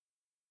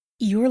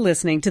You're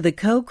listening to the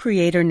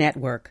Co-Creator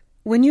Network.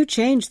 When you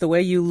change the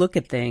way you look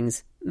at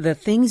things, the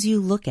things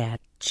you look at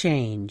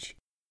change.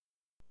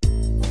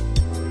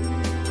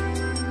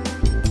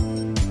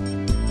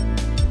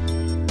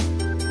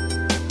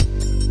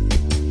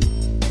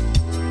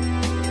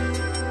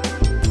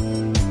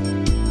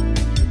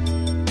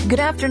 Good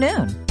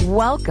afternoon.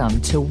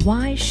 Welcome to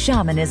Why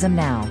Shamanism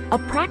Now, a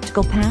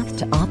practical path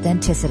to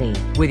authenticity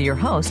with your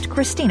host,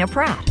 Christina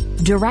Pratt,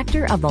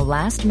 Director of the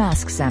Last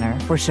Mask Center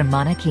for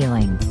Shamanic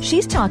Healing.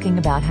 She's talking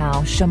about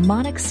how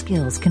shamanic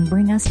skills can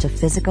bring us to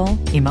physical,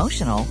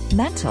 emotional,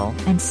 mental,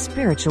 and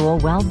spiritual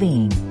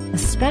well-being,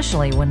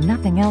 especially when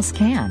nothing else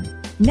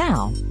can.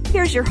 Now,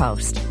 here's your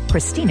host,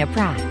 Christina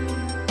Pratt.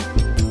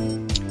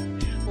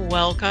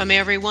 Welcome,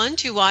 everyone,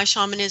 to Why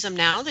Shamanism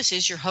Now. This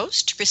is your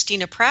host,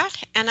 Christina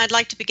Pratt, and I'd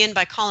like to begin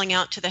by calling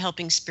out to the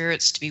helping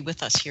spirits to be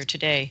with us here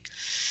today.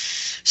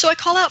 So I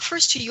call out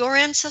first to your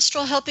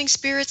ancestral helping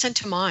spirits and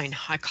to mine.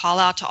 I call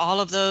out to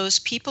all of those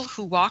people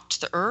who walked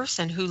the earth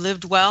and who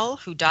lived well,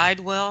 who died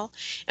well,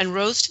 and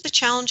rose to the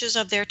challenges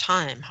of their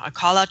time. I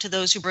call out to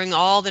those who bring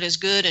all that is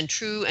good and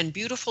true and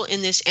beautiful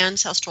in this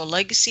ancestral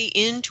legacy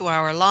into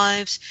our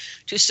lives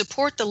to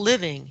support the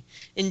living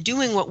in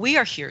doing what we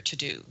are here to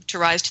do, to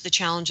rise to the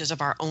challenges of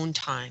our own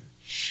time.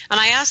 And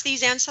I ask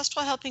these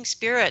ancestral helping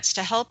spirits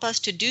to help us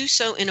to do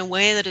so in a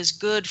way that is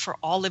good for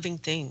all living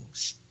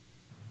things.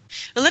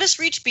 And let us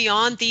reach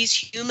beyond these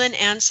human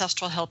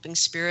ancestral helping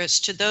spirits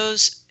to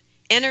those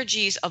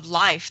energies of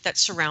life that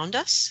surround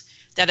us,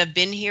 that have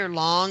been here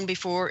long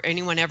before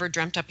anyone ever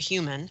dreamt up a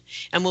human,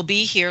 and will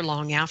be here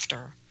long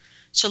after.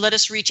 So let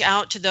us reach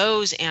out to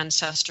those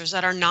ancestors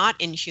that are not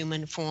in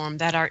human form,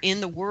 that are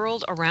in the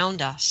world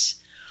around us,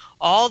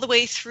 all the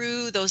way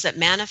through those that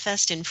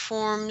manifest in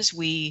forms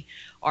we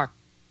are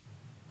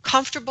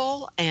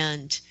comfortable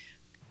and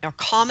are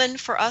common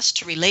for us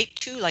to relate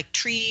to, like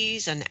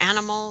trees and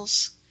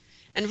animals,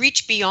 and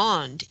reach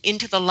beyond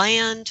into the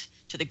land,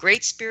 to the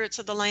great spirits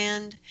of the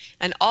land,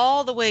 and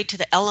all the way to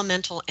the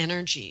elemental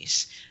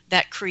energies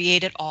that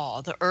create it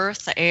all, the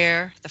earth, the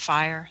air, the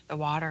fire, the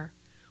water.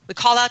 We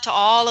call out to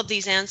all of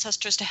these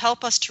ancestors to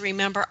help us to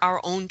remember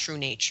our own true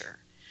nature,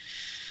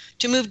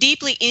 to move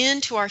deeply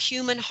into our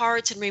human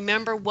hearts and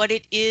remember what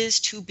it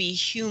is to be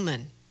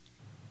human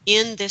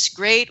in this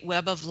great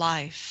web of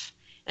life,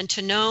 and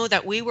to know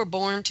that we were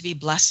born to be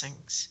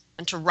blessings,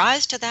 and to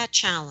rise to that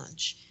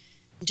challenge,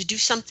 and to do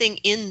something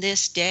in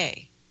this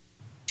day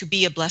to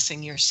be a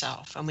blessing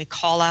yourself. And we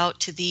call out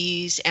to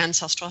these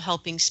ancestral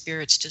helping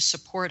spirits to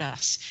support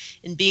us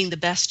in being the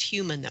best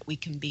human that we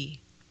can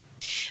be.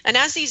 And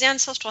as these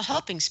ancestral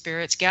helping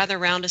spirits gather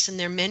around us in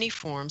their many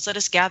forms, let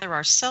us gather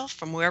ourselves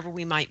from wherever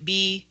we might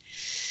be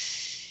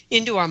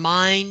into our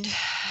mind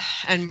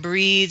and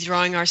breathe,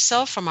 drawing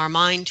ourselves from our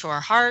mind to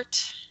our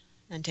heart,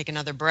 and take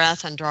another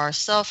breath and draw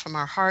ourselves from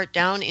our heart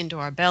down into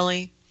our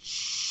belly.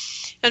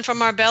 And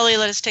from our belly,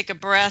 let us take a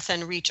breath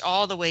and reach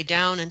all the way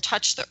down and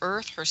touch the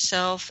earth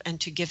herself,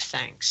 and to give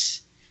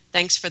thanks.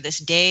 Thanks for this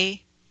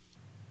day.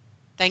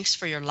 Thanks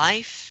for your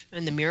life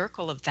and the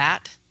miracle of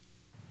that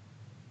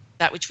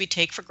which we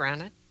take for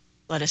granted.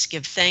 Let us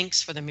give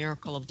thanks for the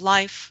miracle of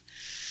life,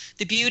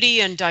 the beauty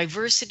and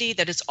diversity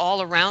that is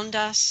all around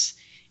us,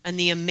 and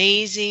the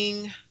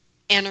amazing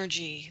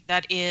energy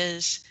that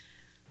is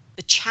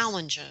the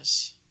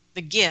challenges,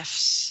 the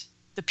gifts,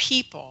 the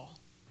people,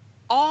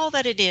 all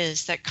that it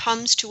is that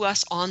comes to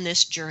us on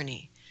this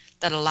journey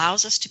that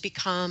allows us to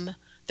become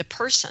the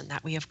person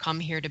that we have come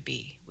here to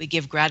be. We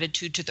give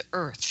gratitude to the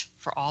earth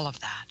for all of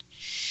that.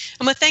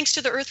 And with thanks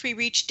to the earth, we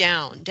reach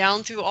down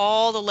through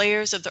all the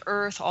layers of the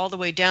earth, all the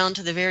way down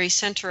to the very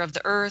center of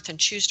the earth, and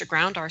choose to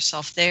ground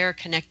ourselves there,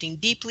 connecting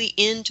deeply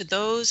into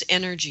those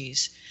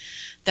energies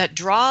that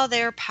draw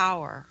their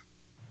power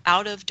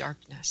out of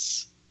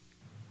darkness,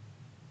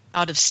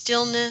 out of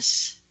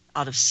stillness,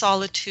 out of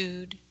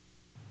solitude,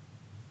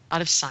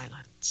 out of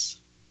silence.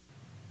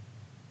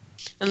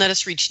 And let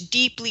us reach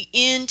deeply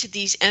into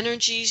these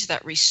energies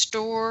that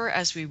restore,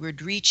 as we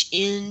would reach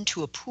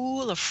into a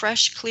pool of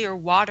fresh, clear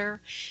water,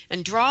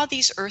 and draw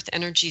these earth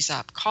energies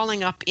up,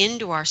 calling up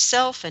into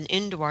ourself and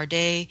into our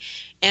day,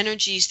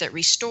 energies that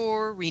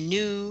restore,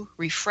 renew,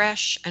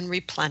 refresh, and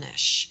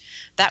replenish.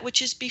 That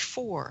which is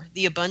before,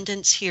 the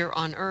abundance here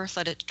on earth,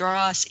 let it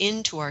draw us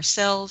into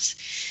ourselves.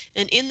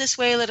 And in this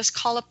way, let us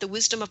call up the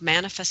wisdom of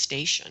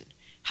manifestation,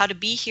 how to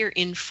be here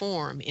in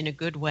form in a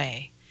good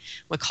way.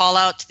 We call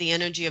out to the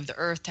energy of the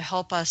earth to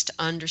help us to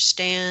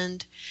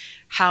understand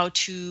how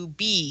to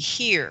be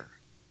here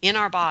in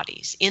our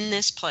bodies, in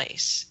this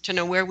place, to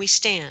know where we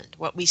stand,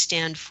 what we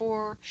stand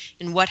for,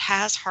 and what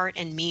has heart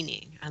and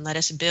meaning. And let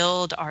us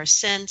build our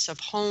sense of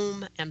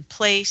home and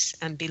place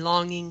and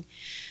belonging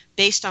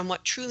based on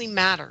what truly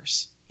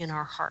matters in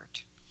our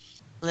heart.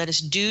 Let us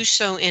do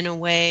so in a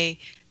way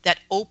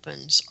that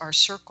opens our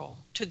circle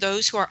to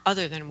those who are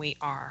other than we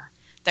are,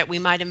 that we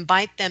might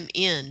invite them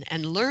in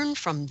and learn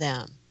from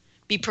them,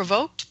 be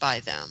provoked by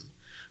them,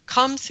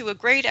 come through a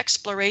great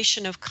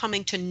exploration of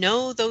coming to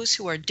know those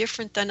who are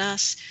different than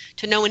us,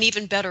 to know an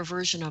even better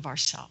version of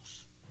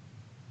ourselves.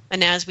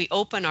 And as we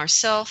open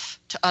ourselves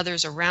to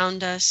others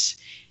around us,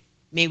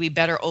 may we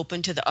better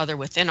open to the other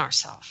within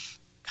ourselves.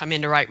 Come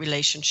into right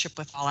relationship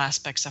with all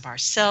aspects of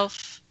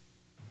ourself,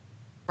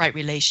 right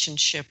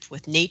relationship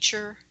with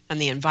nature and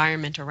the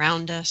environment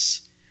around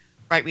us,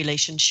 right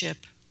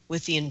relationship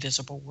with the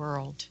invisible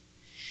world.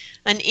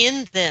 And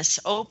in this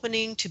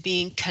opening to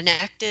being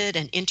connected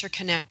and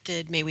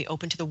interconnected, may we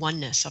open to the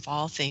oneness of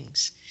all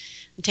things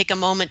and take a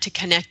moment to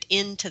connect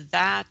into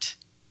that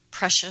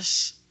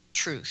precious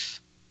truth,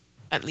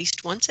 at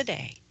least once a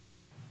day,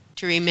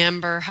 to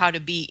remember how to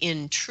be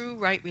in true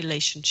right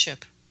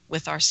relationship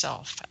with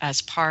ourself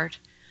as part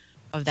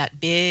of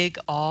that big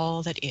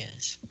all that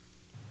is.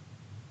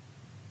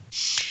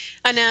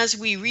 And as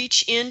we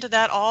reach into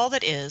that all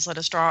that is, let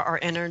us draw our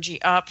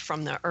energy up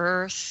from the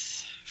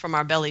earth, from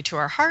our belly to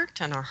our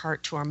heart, and our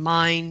heart to our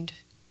mind,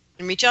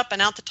 and reach up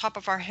and out the top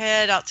of our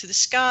head, out through the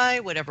sky,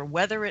 whatever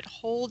weather it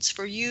holds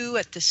for you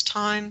at this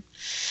time,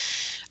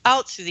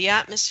 out through the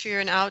atmosphere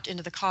and out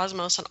into the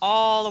cosmos and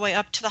all the way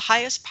up to the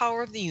highest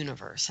power of the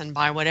universe. And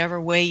by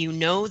whatever way you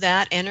know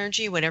that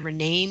energy, whatever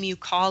name you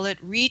call it,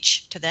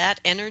 reach to that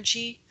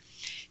energy.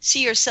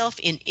 See yourself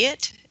in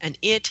it and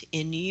it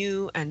in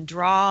you, and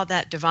draw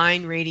that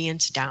divine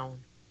radiance down.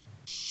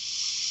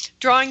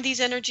 Drawing these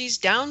energies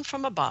down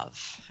from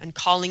above and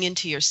calling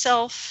into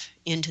yourself,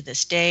 into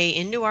this day,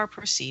 into our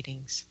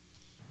proceedings.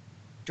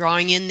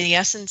 Drawing in the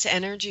essence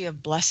energy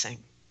of blessing,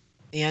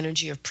 the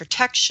energy of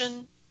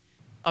protection,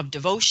 of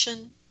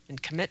devotion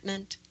and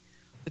commitment.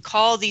 We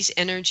call these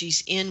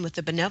energies in with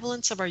the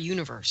benevolence of our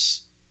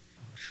universe.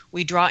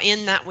 We draw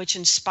in that which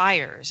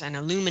inspires and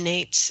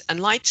illuminates and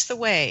lights the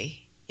way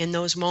in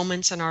those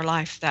moments in our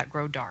life that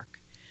grow dark.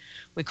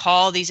 We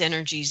call these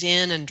energies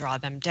in and draw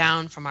them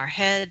down from our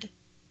head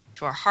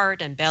to our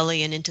heart and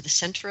belly and into the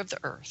center of the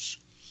earth.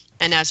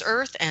 And as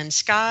earth and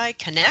sky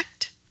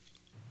connect,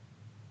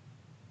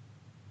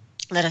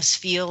 let us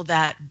feel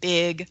that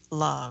big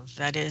love.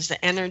 That is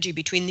the energy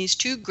between these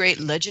two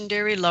great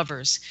legendary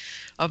lovers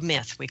of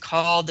myth. We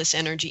call this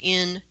energy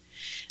in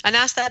and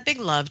ask that big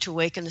love to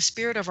awaken the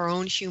spirit of our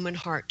own human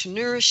heart, to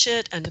nourish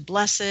it and to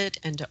bless it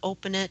and to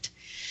open it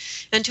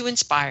and to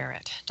inspire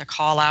it, to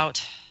call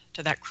out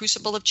to that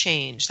crucible of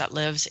change that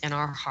lives in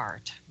our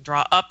heart.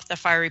 Draw up the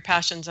fiery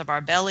passions of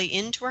our belly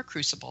into our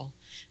crucible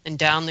and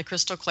down the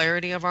crystal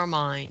clarity of our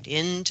mind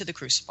into the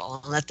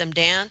crucible, and let them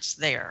dance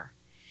there.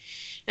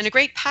 In a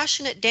great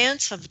passionate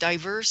dance of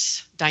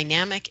diverse,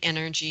 dynamic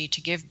energy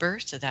to give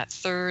birth to that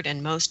third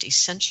and most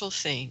essential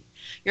thing,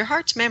 your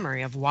heart's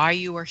memory of why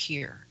you are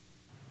here.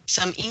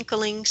 Some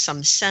inkling,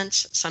 some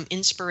sense, some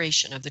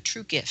inspiration of the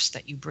true gifts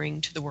that you bring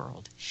to the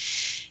world.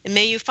 And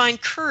may you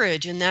find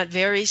courage in that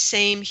very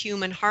same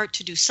human heart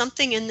to do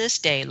something in this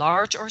day,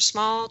 large or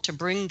small, to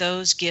bring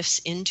those gifts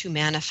into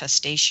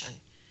manifestation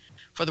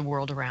for the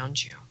world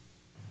around you.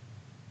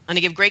 And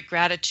I give great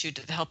gratitude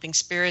to the helping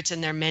spirits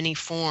in their many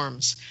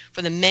forms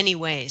for the many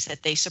ways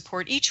that they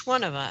support each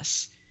one of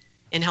us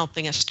in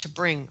helping us to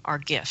bring our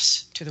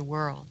gifts to the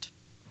world.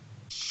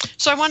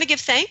 So I want to give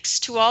thanks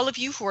to all of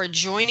you who are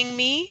joining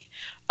me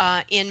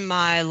in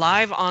my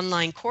live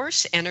online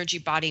course, Energy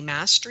Body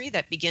Mastery,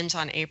 that begins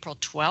on April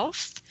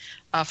 12th.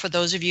 For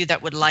those of you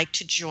that would like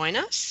to join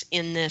us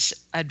in this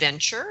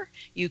adventure,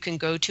 you can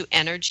go to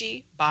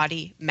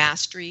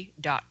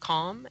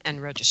energybodymastery.com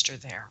and register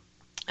there.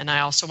 And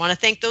I also want to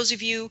thank those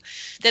of you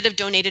that have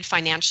donated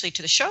financially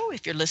to the show.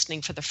 If you're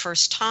listening for the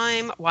first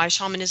time, Why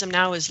Shamanism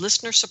Now is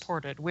listener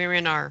supported. We're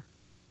in our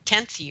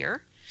 10th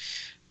year,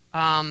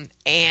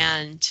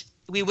 and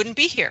we wouldn't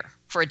be here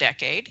for a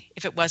decade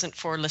if it wasn't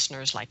for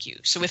listeners like you.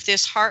 So if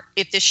this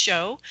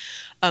show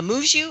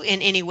moves you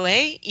in any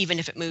way, even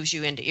if it moves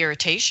you into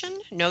irritation,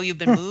 know you've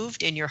been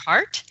moved in your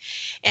heart.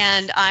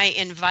 And I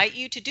invite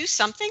you to do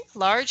something,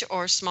 large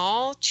or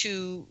small,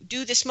 to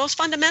do this most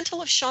fundamental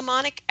of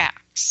shamanic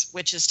acts,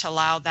 which is to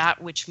allow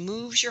that which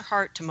moves your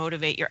heart to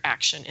motivate your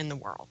action in the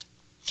world.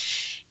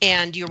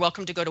 And you're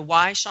welcome to go to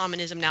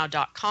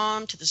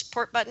whyshamanismnow.com to the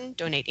support button,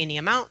 donate any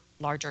amount,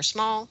 large or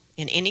small,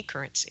 in any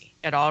currency.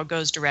 It all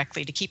goes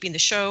directly to keeping the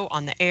show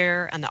on the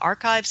air and the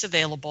archives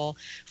available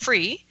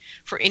free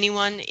for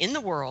anyone in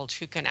the world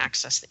who can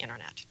access the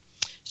internet.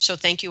 So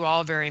thank you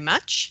all very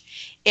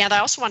much. And I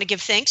also want to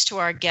give thanks to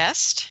our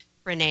guest,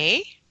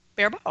 Renee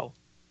Barbeau.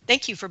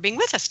 Thank you for being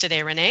with us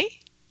today, Renee.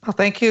 Well,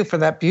 thank you for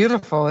that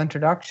beautiful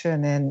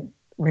introduction and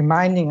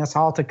reminding us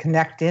all to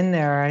connect in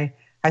there.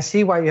 I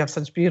see why you have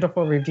such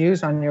beautiful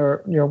reviews on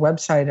your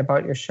website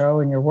about your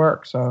show and your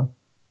work. So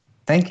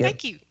thank you.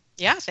 Thank you.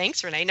 Yeah,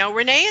 thanks, Renee. Now,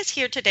 Renee is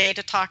here today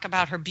to talk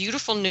about her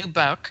beautiful new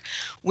book,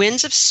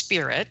 Winds of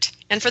Spirit.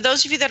 And for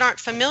those of you that aren't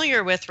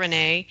familiar with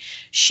Renee,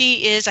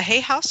 she is a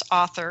Hay House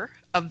author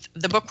of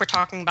the book we're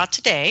talking about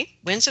today,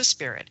 Winds of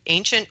Spirit,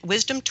 Ancient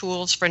Wisdom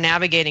Tools for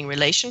Navigating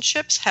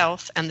Relationships,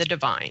 Health, and the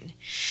Divine.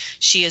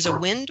 She is a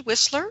wind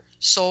whistler,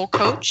 soul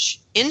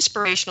coach,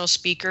 inspirational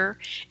speaker,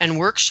 and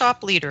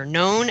workshop leader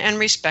known and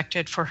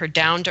respected for her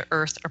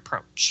down-to-earth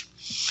approach.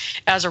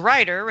 As a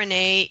writer,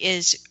 Renee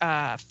is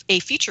a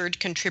featured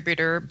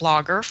contributor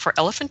blogger for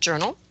Elephant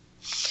Journal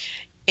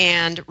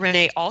And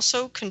Renee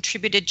also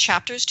contributed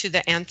chapters to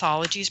the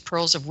anthologies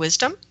Pearls of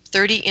Wisdom,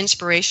 30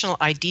 Inspirational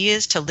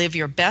Ideas to Live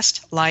Your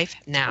Best Life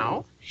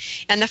Now,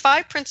 and the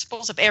 5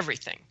 Principles of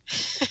Everything.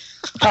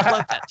 I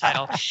love that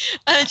title.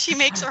 She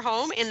makes her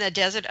home in the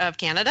desert of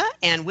Canada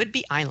and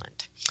Whidbey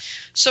Island.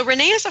 So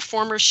Renee is a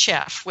former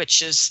chef,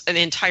 which is an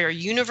entire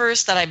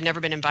universe that I've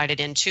never been invited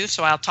into,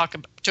 so I'll talk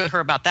to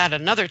her about that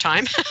another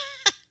time.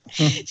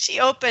 She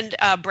opened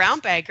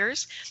Brown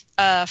Baggers,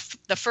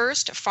 the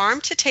first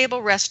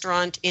farm-to-table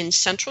restaurant in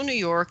central New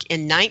York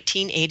in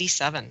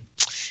 1987.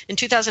 In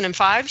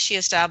 2005, she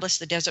established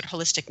the Desert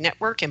Holistic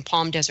Network in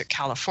Palm Desert,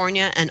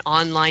 California, an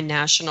online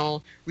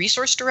national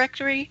resource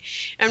directory.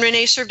 And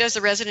Renee served as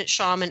the resident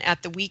shaman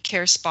at the We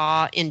Care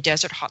Spa in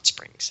Desert Hot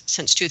Springs.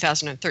 Since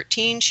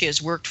 2013, she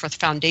has worked for the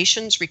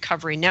Foundation's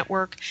Recovery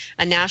Network,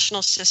 a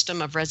national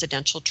system of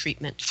residential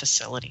treatment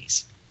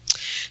facilities.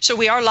 So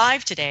we are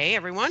live today,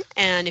 everyone.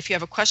 And if you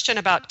have a question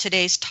about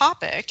today's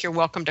topic, you're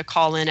welcome to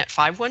call in at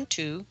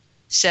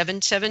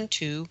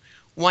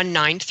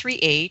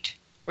 512-772-1938,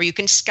 or you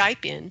can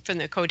Skype in from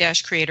the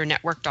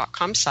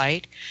co-creatornetwork.com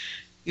site.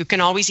 You can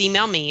always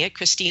email me at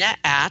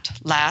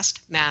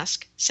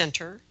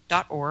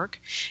Christina@lastmaskcenter.org.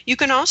 You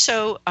can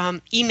also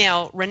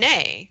email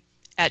Renee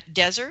at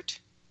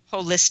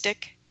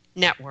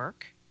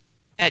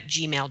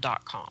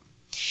desertholisticnetwork@gmail.com.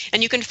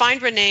 And you can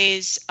find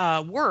Renee's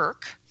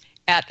work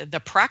at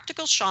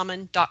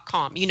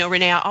thepracticalshaman.com. You know,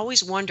 Renee, I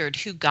always wondered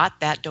who got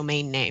that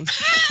domain name.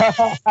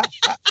 I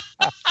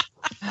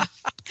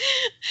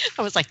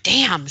was like,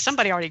 damn,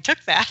 somebody already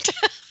took that.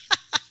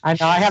 I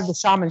know. I have the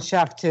Shaman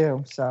Chef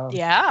too. So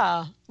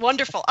yeah,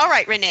 wonderful. All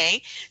right,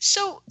 Renee.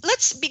 So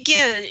let's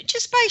begin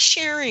just by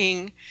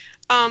sharing,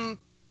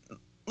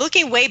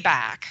 looking way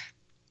back.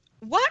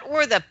 What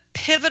was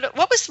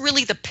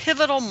really the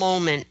pivotal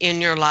moment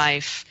in your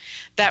life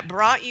that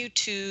brought you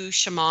to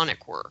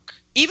shamanic work,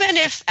 even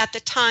if at the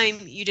time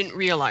you didn't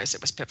realize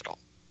it was pivotal?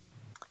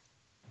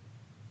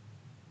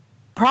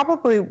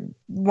 Probably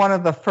one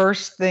of the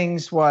first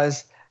things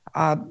was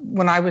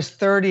when I was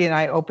 30 and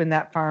I opened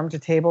that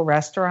farm-to-table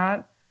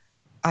restaurant.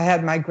 I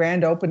had my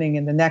grand opening,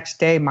 and the next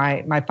day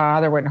my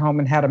father went home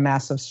and had a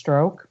massive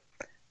stroke.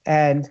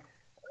 And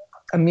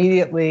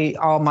immediately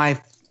all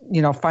my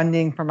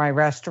funding for my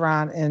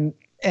restaurant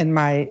and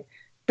my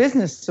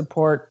business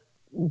support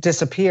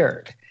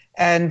disappeared.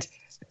 And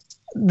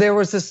there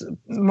was this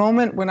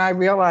moment when I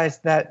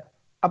realized that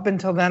up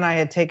until then I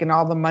had taken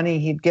all the money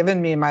he'd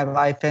given me in my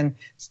life and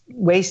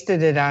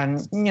wasted it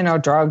on,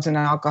 drugs and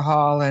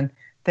alcohol and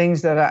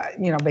things that,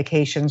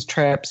 vacations,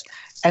 trips.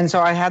 And so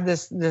I had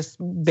this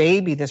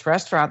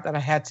restaurant that I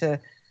had to,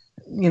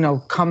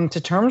 come to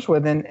terms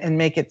with and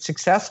make it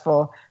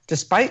successful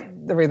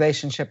despite the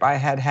relationship I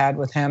had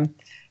with him.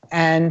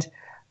 And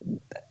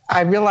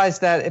I realized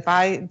that if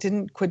I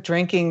didn't quit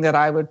drinking, that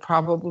I would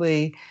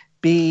probably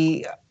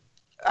I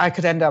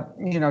could end up,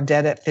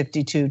 dead at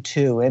 52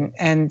 too.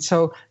 And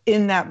so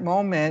in that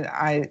moment,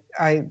 I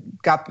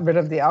got rid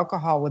of the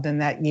alcohol within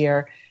that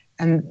year.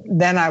 And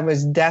then I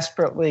was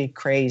desperately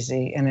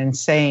crazy and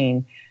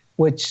insane,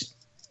 which,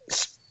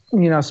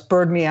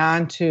 spurred me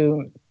on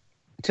to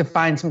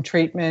find some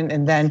treatment,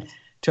 and then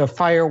to a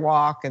fire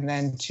walk, and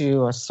then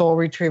to a soul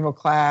retrieval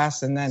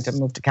class, and then to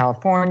move to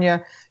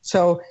California.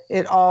 So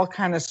it all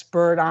kind of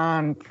spurred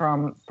on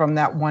from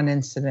that one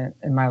incident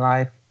in my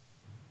life.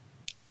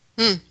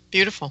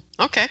 Beautiful.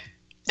 Okay.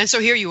 And so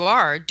here you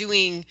are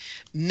doing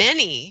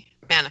many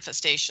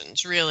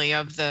manifestations, really,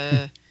 of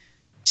the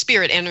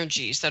spirit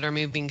energies that are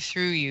moving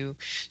through you.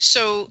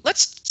 So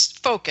let's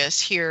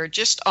focus here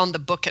just on the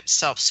book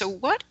itself. So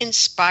what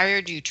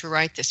inspired you to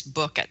write this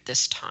book at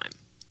this time?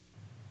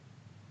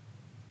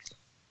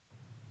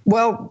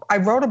 Well, I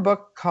wrote a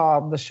book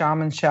called The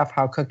Shaman Chef: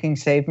 How Cooking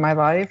Saved My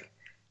Life.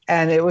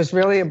 And it was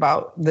really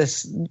about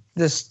this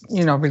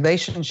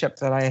relationship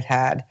that I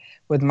had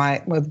with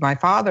my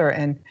father.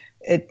 And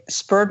it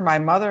spurred my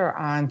mother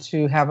on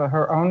to have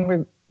her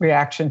own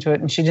reaction to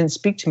it. And she didn't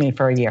speak to me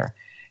for a year.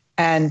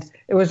 And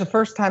it was the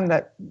first time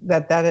that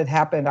had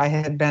happened. I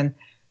had been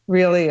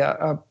really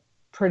a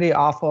pretty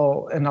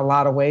awful in a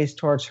lot of ways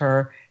towards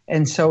her.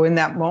 And so in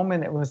that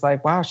moment, it was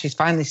like, wow, she's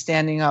finally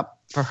standing up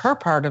for her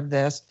part of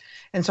this.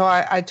 And so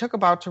I took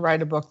about to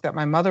write a book that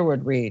my mother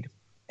would read.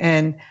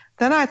 And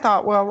then I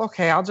thought, well,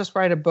 okay, I'll just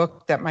write a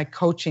book that my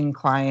coaching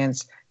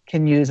clients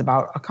can use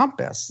about a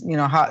compass,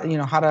 how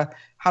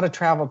to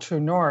travel true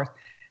north.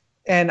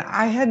 And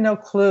I had no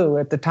clue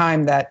at the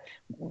time that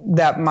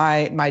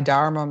my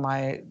dharma,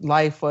 my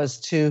life, was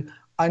to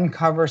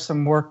uncover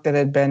some work that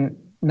had been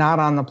not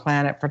on the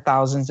planet for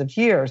thousands of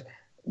years.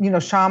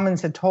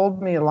 Shamans had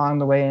told me along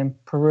the way in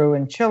Peru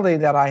and Chile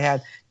that I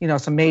had,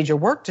 some major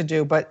work to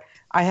do, but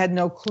I had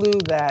no clue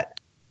that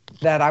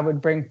I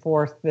would bring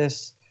forth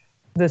this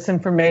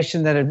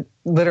information that had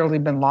literally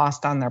been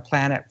lost on their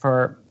planet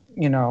for,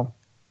 a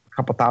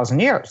couple thousand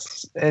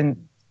years.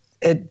 And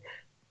it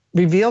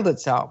revealed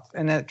itself,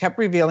 and it kept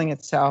revealing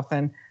itself.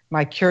 And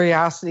my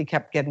curiosity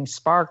kept getting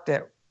sparked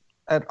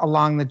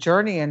along the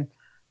journey. And,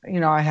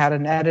 I had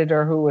an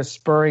editor who was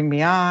spurring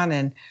me on,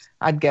 and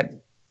I'd get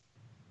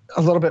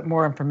a little bit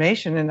more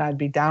information, and I'd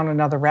be down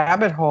another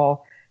rabbit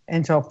hole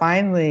until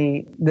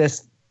finally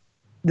this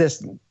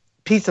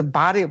piece of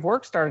body of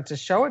work started to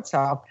show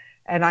itself.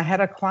 And I had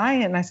a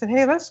client, and I said,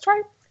 hey, let's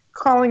try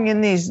calling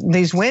in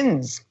these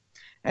winds.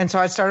 And so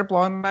I started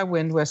blowing my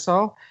wind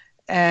whistle,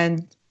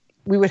 and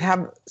we would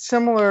have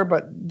similar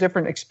but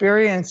different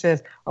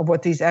experiences of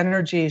what these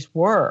energies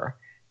were.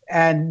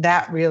 And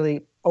that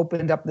really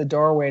opened up the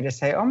doorway to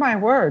say, oh my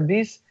word,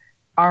 this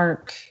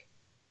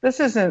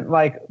isn't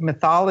like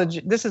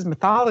mythology. This is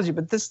mythology,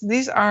 but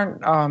these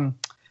aren't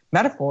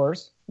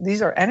metaphors.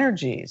 These are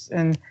energies,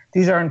 and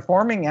these are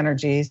informing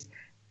energies.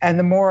 And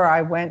the more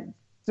I went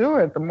through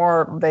it, the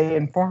more they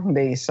informed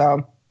me.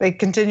 So they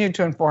continued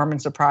to inform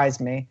and surprise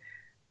me.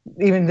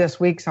 Even this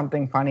week,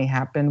 something funny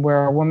happened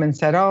where a woman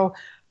said, oh,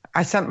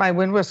 I sent my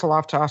wind whistle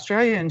off to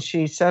Australia, and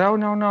she said, oh,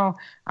 no.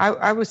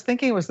 I was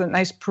thinking it was the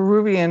nice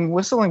Peruvian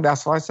whistling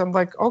vessel. I said,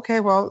 like,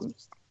 okay, well,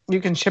 you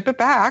can ship it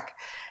back.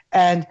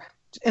 And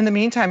in the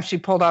meantime, she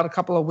pulled out a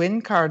couple of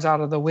wind cards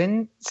out of the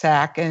wind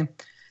sack.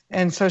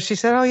 And so she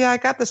said, oh, yeah, I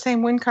got the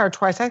same wind card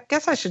twice. I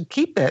guess I should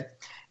keep it.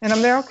 And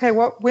I'm there, okay,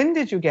 what wind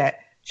did you get?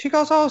 She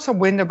goes, oh, some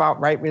wind about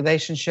right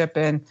relationship.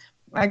 And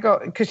I go,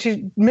 because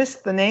she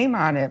missed the name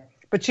on it.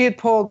 But she had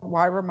pulled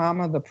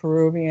Wairarama, the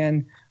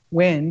Peruvian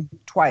wind,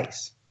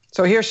 twice.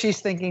 So here she's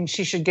thinking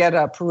she should get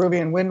a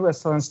Peruvian wind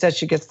whistle. Instead,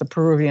 she gets the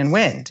Peruvian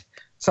wind.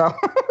 So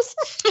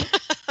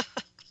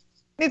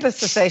needless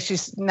to say,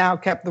 she's now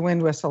kept the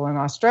wind whistle in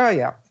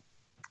Australia.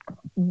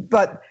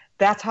 But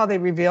that's how they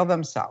reveal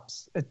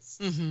themselves.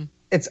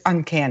 It's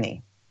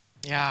uncanny.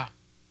 Yeah.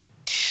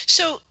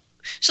 So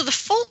the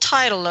full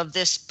title of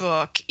this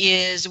book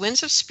is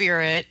Winds of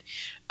Spirit,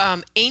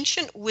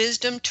 Ancient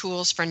Wisdom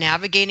Tools for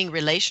Navigating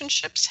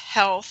Relationships,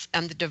 Health,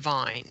 and the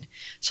Divine.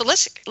 So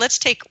let's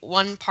take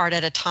one part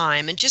at a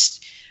time and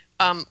just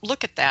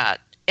look at that,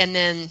 and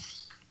then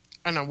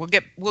I don't know,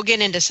 we'll get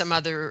into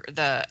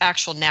the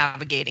actual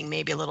navigating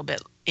maybe a little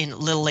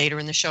later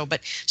in the show.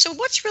 But so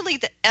what's really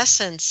the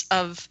essence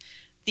of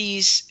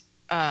these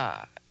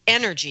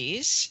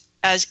energies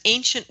as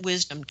ancient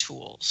wisdom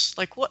tools?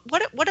 Like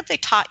what have they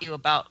taught you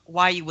about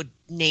why you would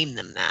name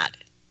them that?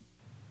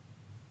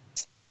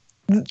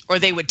 Or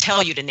they would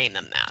tell you to name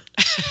them that.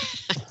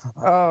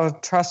 Oh,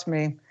 trust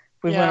me.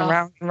 We went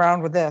around and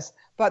around with this.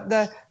 But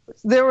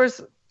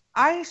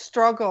I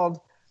struggled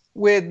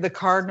with the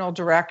cardinal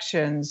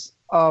directions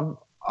of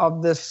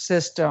this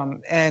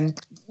system. And,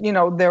 you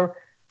know, there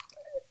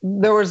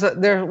was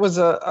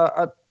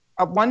a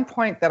at one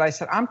point that I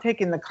said, I'm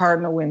taking the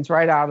cardinal winds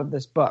right out of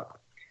this book.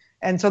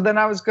 And so then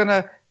I was going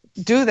to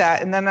do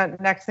that. And then the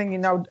next thing you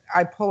know,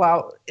 I pull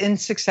out in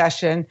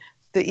succession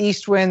the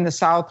east wind, the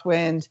south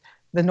wind,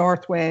 the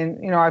north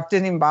wind. You know, I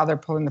didn't even bother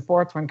pulling the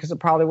fourth one because it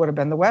probably would have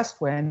been the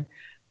west wind.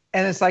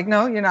 And it's like,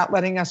 no, you're not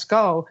letting us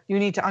go. You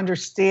need to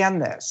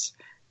understand this.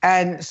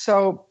 And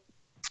so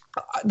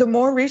the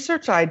more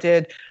research I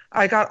did,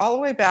 I got all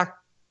the way back.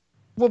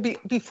 Well,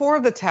 before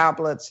the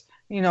tablets,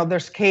 you know,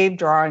 there's cave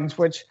drawings,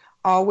 which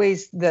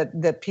always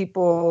that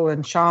people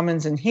and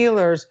shamans and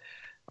healers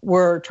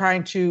were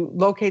trying to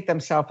locate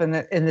themselves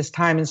in this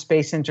time and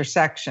space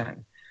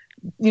intersection,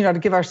 you know, to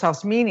give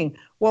ourselves meaning.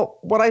 Well,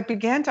 what I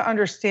began to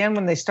understand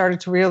when they started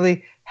to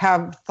really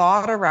have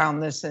thought around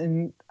this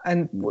and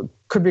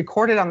could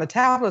record it on the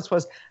tablets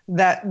was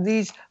that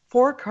these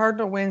four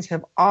cardinal winds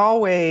have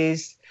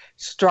always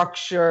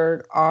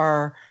structured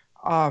our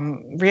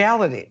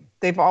reality.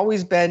 They've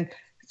always been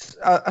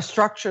a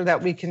structure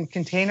that we can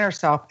contain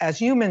ourselves as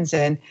humans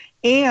in.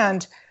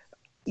 And,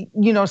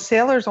 you know,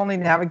 sailors only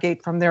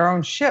navigate from their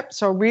own ship.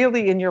 So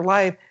really in your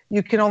life,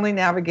 you can only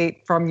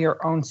navigate from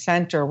your own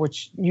center,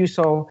 which you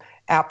so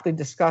aptly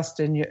discussed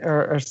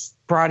or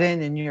brought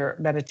in your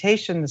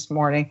meditation this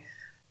morning.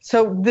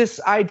 So this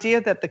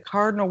idea that the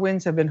cardinal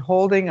winds have been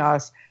holding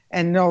us,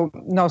 and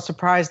no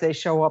surprise, they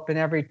show up in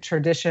every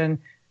tradition,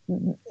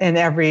 in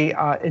every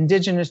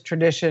indigenous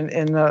tradition,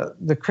 in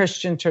the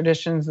Christian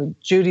traditions, the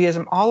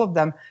Judaism, all of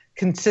them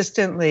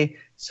consistently.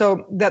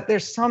 So that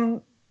there's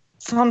some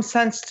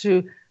sense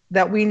to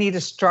that we need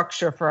a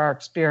structure for our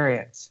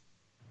experience.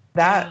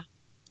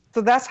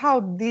 So that's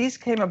how these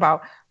came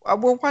about.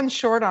 We're one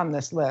short on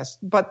this list,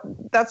 but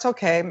that's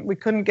okay. We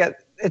couldn't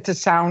get it to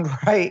sound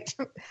right.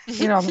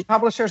 You know,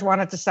 publishers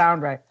want it to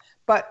sound right.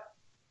 But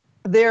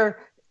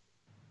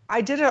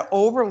I did an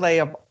overlay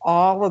of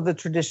all of the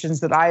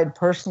traditions that I had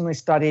personally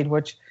studied,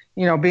 which,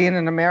 you know, being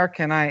an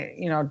American, I,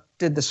 you know,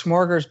 did the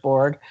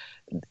smorgasbord.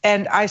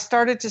 And I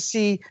started to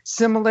see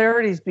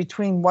similarities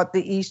between what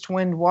the east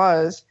wind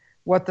was,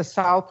 what the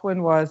south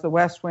wind was, the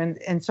west wind.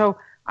 And so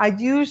I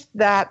used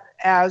that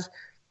as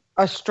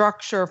a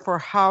structure for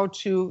how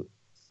to,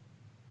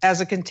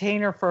 as a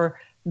container for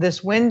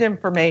this wind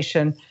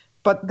information.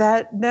 But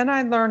then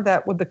I learned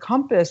that with the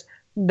compass,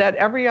 that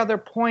every other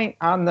point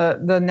on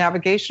the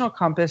navigational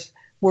compass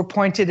were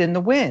pointed in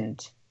the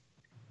wind.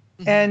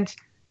 Mm-hmm. And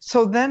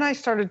so then I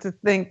started to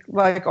think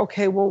like,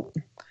 okay, well,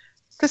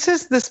 this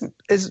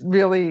is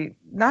really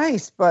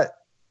nice. But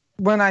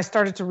when I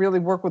started to really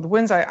work with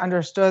winds, I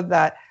understood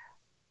that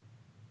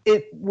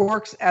it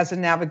works as a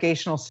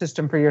navigational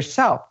system for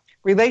yourself.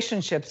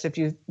 Relationships, if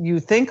you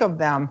think of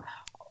them,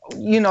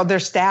 they're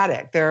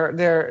static.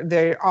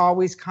 They're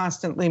always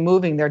constantly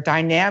moving. They're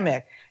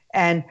dynamic.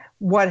 And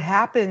what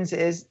happens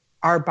is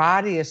our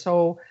body is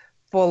so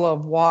full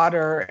of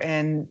water,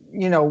 and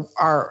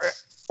our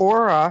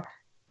aura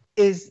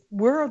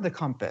we're the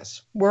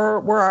compass.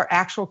 We're our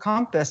actual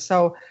compass.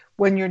 So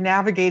when you're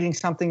navigating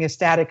something as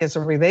static as a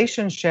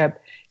relationship,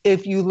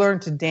 if you learn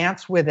to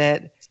dance with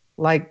it,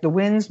 like the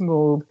winds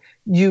move,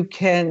 you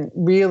can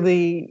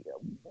really,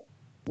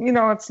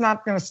 it's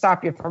not going to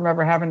stop you from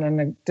ever having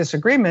a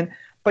disagreement,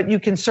 but you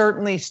can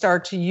certainly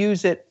start to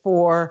use it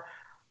for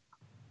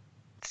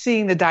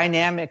seeing the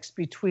dynamics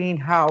between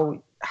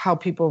how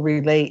people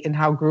relate and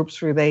how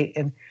groups relate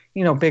and,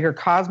 bigger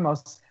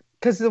cosmos.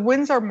 Because the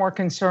winds are more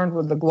concerned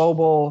with the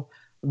global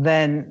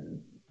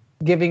than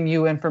giving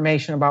you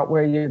information about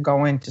where you're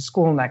going to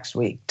school next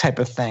week type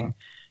of thing.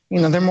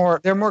 They're more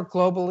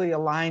globally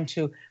aligned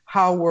to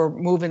how we're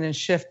moving and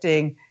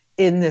shifting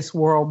in this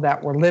world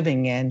that we're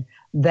living in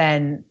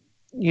than,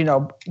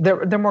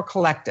 they're more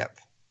collective.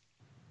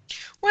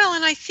 Well,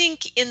 and I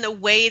think in the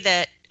way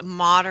that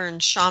modern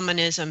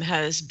shamanism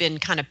has been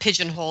kind of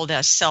pigeonholed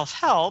as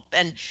self-help,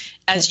 and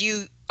as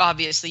you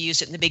obviously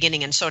used it in the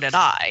beginning, and so did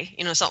I.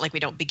 It's not like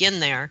we don't begin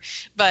there,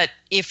 but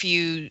if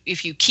you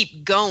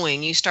keep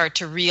going, you start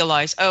to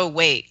realize, oh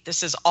wait,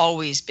 this has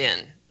always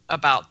been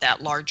about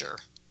that larger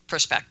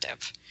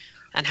perspective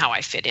and how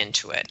I fit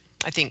into it.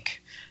 I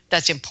think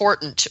that's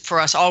important for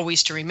us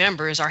always to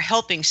remember, is our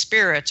helping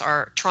spirits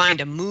are trying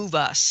to move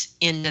us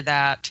into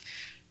that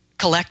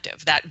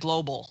collective, that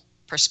global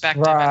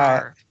perspective,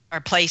 right, and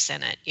our place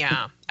in it.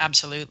 Yeah,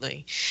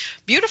 absolutely.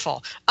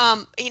 Beautiful.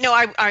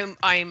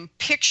 I'm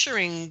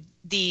picturing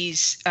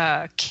these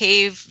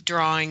cave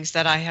drawings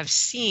that I have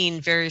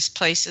seen various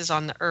places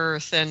on the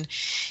earth, and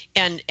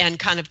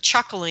kind of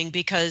chuckling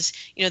because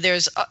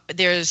there's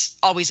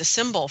always a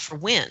symbol for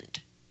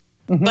wind,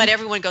 mm-hmm. but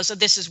everyone goes, "Oh,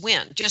 this is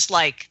wind," just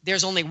like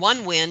there's only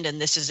one wind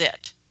and this is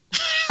it.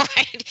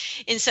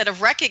 Right? Instead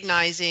of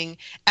recognizing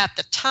at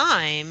the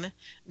time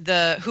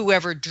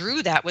whoever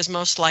drew that was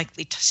most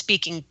likely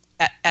speaking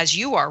as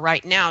you are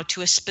right now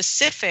to a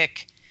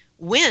specific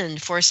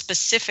wind for a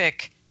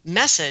specific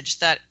message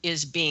that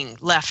is being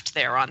left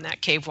there on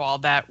that cave wall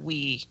that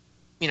we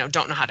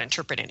don't know how to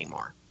interpret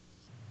anymore.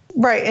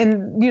 Right.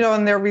 And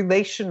and they're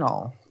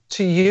relational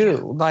to you.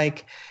 Yeah.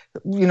 Like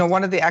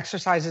one of the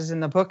exercises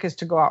in the book is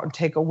to go out and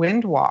take a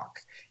wind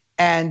walk,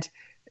 and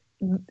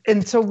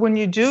so when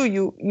you do,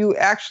 you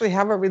actually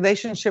have a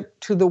relationship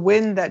to the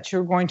wind that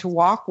you're going to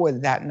walk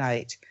with that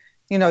night.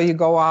 You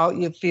go out,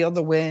 you feel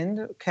the wind,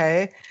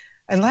 okay?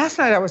 And last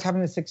night I was having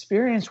this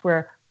experience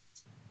where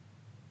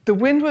the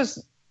wind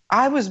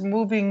I was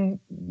moving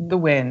the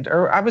wind,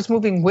 or I was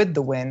moving with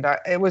the wind.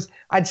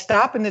 I'd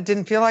stop and it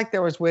didn't feel like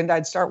there was wind.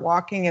 I'd start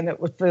walking and it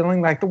was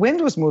feeling like the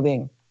wind was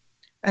moving.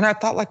 And I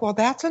thought well,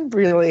 that's a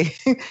really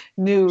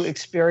new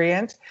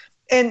experience.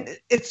 And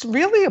it's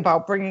really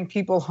about bringing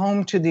people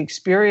home to the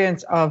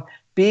experience of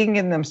being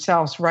in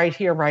themselves right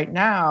here, right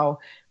now,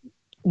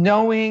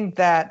 knowing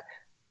that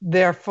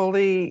they're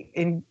fully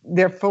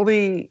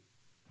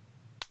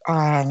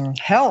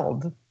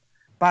held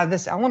by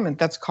this element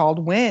that's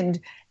called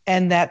wind,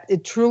 and that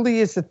it truly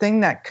is the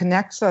thing that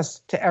connects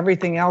us to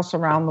everything else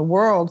around the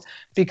world,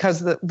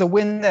 because the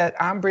wind that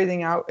I'm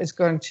breathing out is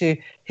going to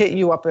hit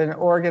you up in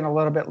Oregon a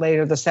little bit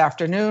later this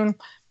afternoon,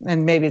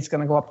 and maybe it's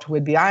going to go up to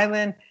Whidbey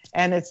Island,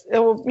 and it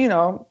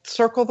will,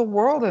 circle the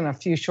world in a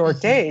few short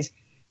mm-hmm. days.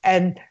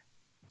 And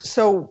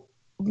so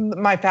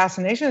my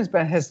fascination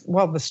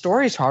the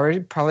story's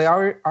probably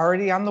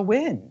already on the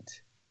wind.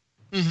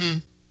 Mm-hmm.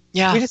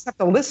 Yeah. We just have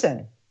to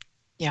listen.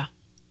 Yeah.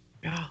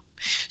 Yeah.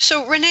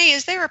 So Renee,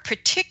 is there a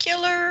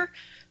particular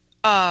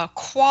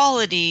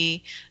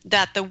quality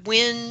that the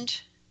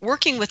wind,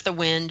 working with the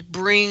wind,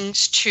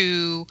 brings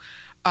to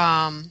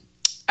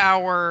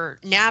our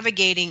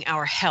navigating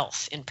our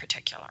health in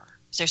particular?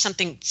 Is there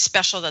something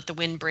special that the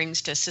wind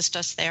brings to assist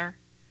us there?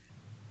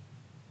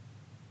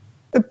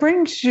 It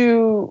brings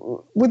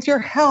you with your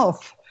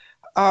health.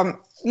 A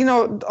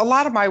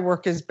lot of my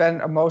work has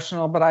been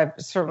emotional, but I've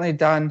certainly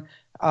done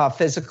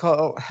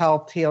physical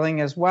health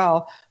healing as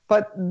well.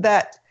 But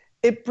that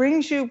it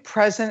brings you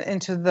present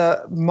into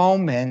the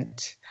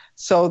moment,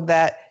 so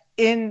that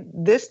in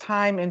this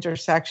time and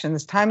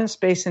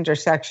space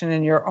intersection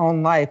in your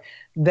own life,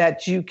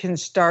 that you can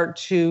start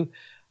to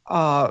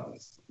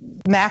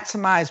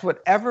maximize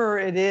whatever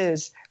it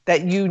is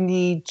that you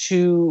need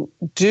to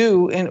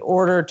do in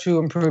order to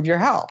improve your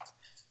health.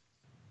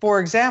 For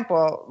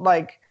example,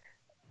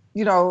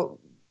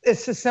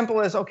 it's as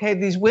simple as, okay,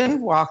 these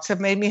wind walks have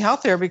made me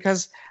healthier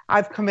because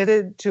I've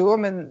committed to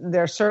them and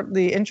they're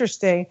certainly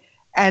interesting.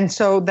 And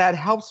so that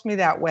helps me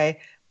that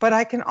way. But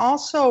I can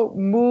also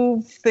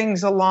move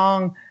things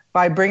along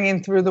by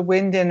bringing through the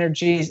wind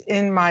energies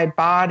in my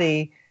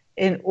body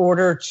in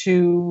order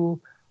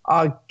to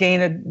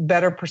gain a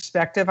better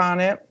perspective on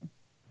it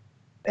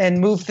and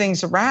move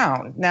things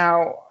around.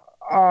 Now,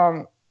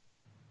 and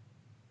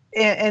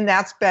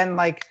that's been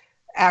like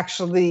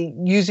actually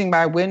using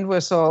my wind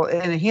whistle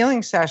in a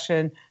healing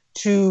session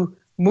to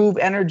move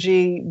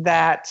energy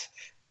that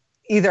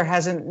either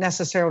hasn't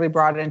necessarily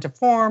brought it into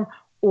form,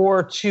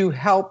 or to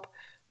help,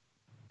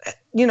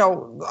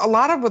 a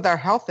lot of with our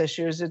health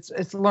issues,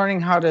 it's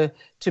learning how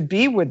to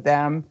be with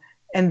them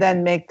and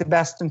then make the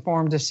best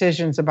informed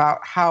decisions about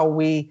how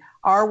we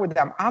are with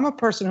them. I'm a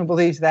person who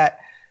believes that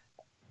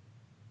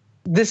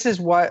this is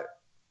what,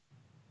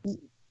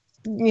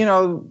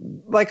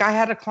 like I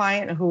had a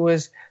client who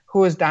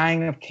was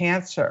dying of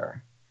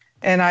cancer,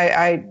 and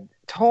I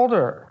told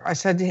her, I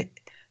said,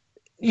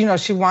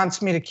 she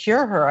wants me to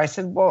cure her. I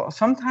said, well,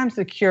 sometimes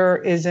the cure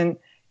isn't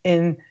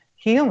in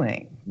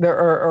healing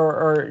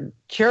or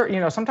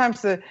cure.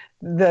 Sometimes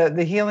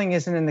the healing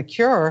isn't in the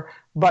cure,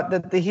 but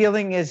that the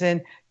healing is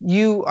in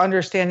you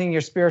understanding your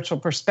spiritual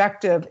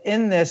perspective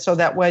in this, so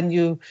that when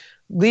you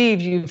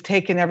leave, you've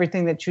taken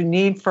everything that you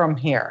need from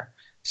here.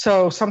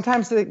 So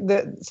sometimes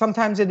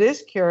sometimes it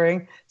is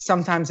curing,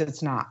 sometimes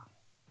it's not.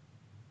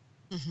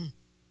 Mm-hmm.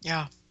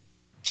 Yeah.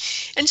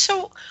 And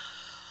so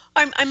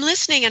I'm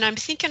listening and I'm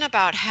thinking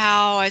about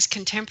how, as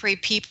contemporary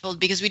people,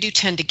 because we do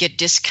tend to get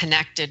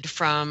disconnected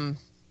from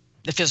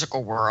the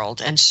physical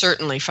world and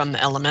certainly from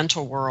the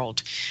elemental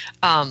world.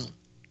 And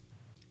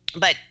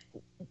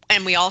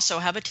we also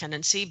have a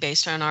tendency,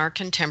 based on our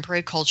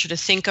contemporary culture, to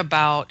think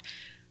about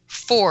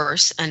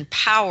force and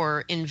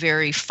power in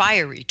very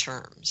fiery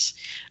terms.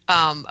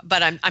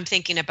 But I'm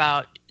thinking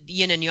about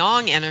yin and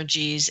yang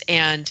energies,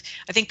 and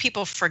I think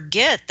people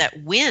forget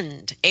that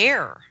wind,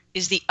 air,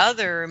 is the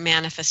other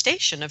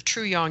manifestation of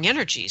true yang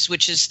energies,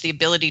 which is the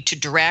ability to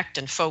direct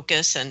and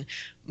focus and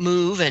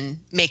move and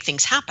make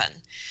things happen.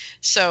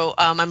 So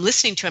I'm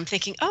listening to, I'm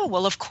thinking, oh,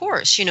 well, of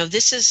course,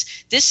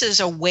 this is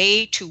a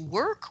way to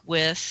work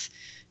with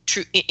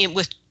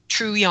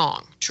true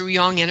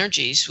yang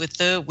energies with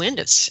the wind.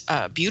 It's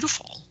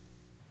beautiful.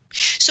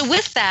 So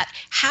with that,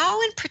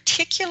 how in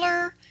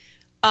particular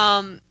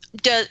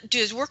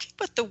does working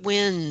with the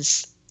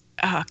winds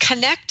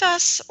connect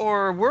us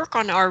or work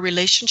on our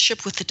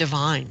relationship with the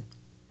divine?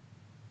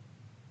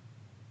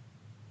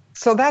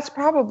 So that's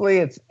probably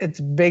its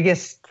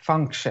biggest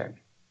function.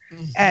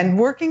 Mm-hmm. And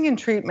working in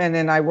treatment,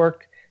 and I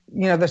work,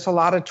 there's a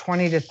lot of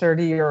 20 to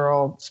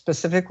 30-year-old,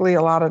 specifically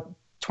a lot of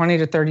 20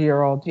 to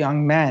 30-year-old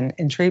young men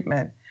in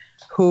treatment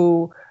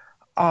who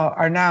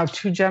are now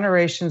 2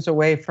 generations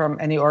away from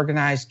any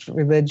organized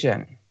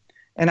religion.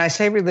 And I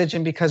say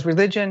religion because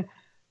religion,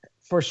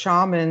 for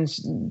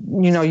shamans,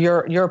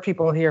 your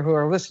people here who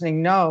are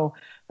listening know,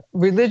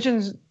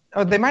 religions,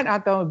 or they might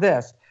not know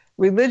this,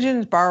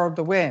 religions borrowed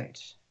the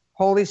wind.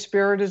 Holy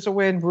Spirit is a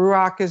wind,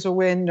 Ruach is a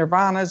wind,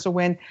 Nirvana is a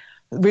wind.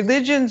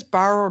 Religions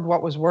borrowed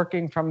what was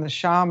working from the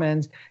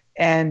shamans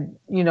and,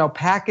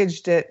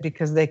 packaged it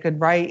because they could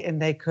write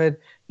and they could,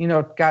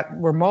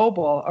 were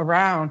mobile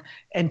around,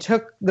 and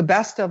took the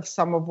best of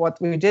some of what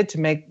we did to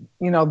make,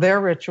 their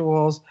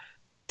rituals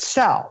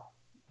sell.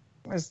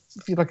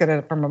 If you look at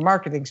it from a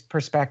marketing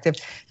perspective.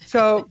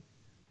 So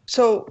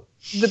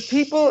the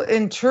people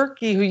in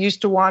Turkey who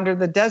used to wander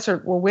the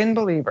desert were wind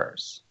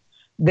believers.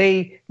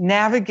 They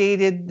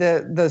navigated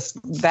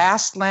the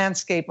vast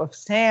landscape of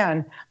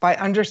sand by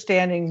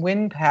understanding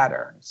wind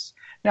patterns.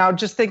 Now,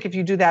 just think, if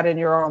you do that in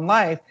your own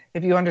life,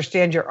 if you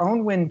understand your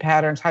own wind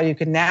patterns, how you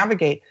can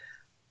navigate.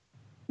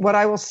 What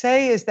I will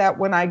say is that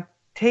when I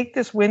take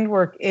this wind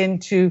work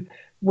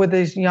with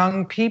these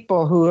young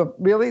people who have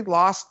really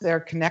lost their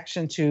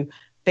connection to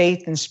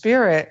faith and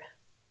spirit,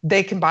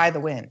 they can buy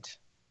the wind.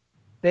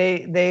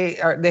 They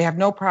have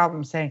no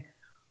problem saying,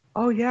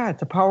 "Oh yeah,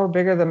 it's a power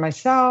bigger than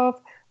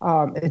myself.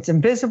 It's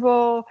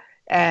invisible,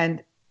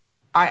 and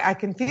I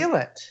can feel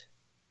it."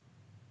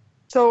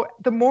 So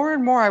the more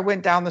and more I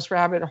went down this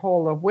rabbit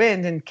hole of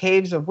wind and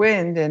caves of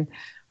wind, and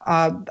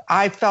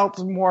I felt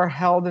more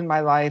held in my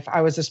life.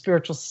 I was a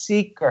spiritual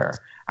seeker.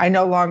 I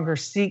no longer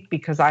seek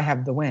because I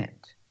have the wind.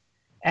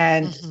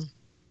 And mm-hmm.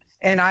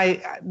 and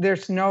I've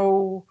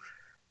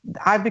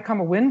become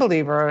a wind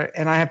believer,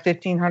 and I have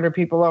 1,500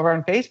 people over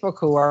on Facebook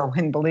who are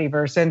wind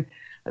believers, and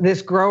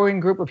this growing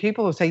group of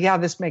people who say, yeah,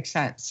 this makes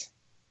sense.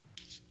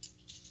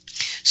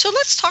 So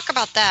let's talk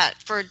about that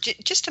for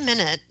just a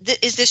minute.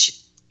 Is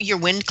this your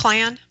wind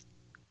clan?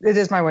 It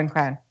is my wind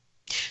clan.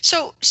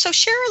 So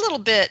share a little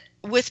bit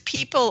with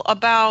people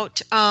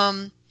about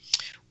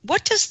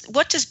what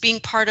does being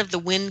part of the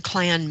wind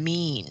clan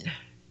mean?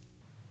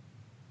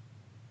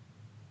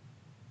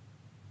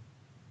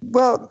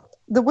 Well,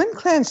 the wind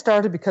clan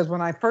started because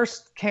when I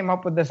first came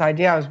up with this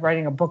idea, I was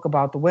writing a book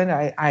about the wind.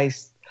 I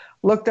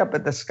looked up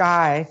at the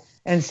sky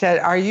and said,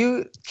 "Are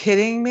you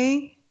kidding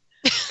me?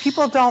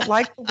 People don't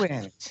like the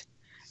wind,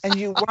 and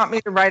you want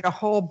me to write a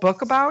whole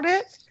book about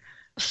it?"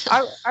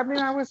 I mean,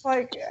 I was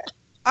like,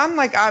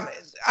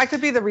 I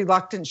could be the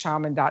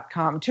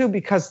reluctantshaman.com too,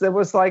 because there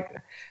was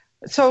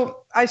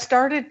so I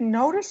started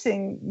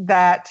noticing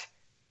that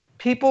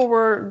people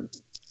were,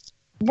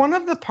 one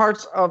of the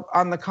parts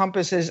on the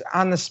compass is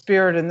on the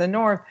spirit in the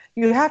north.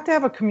 You have to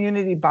have a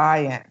community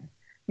buy-in.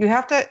 You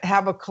have to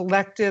have a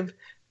collective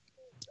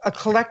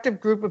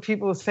group of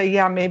people who say,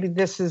 yeah, maybe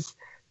this is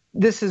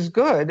this is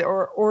good,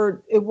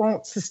 or it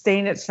won't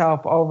sustain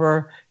itself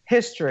over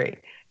history.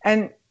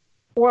 And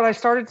what I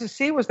started to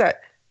see was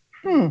that,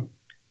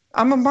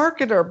 I'm a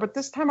marketer, but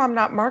this time I'm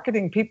not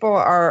marketing. People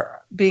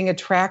are being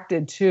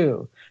attracted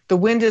to. The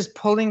wind is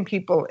pulling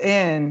people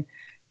in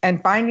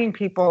and finding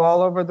people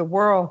all over the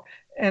world.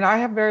 And I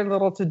have very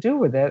little to do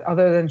with it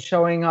other than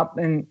showing up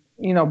and,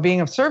 being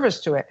of service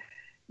to it,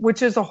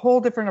 which is a whole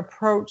different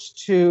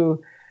approach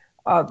to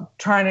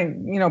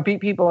trying to,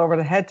 beat people over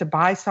the head to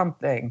buy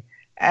something.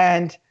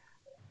 And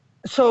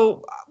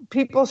so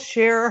people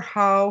share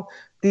how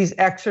these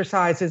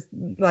exercises,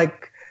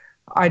 like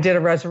I did a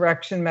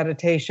resurrection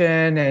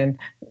meditation and,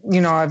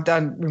 I've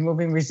done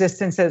removing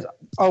resistances.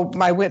 Oh,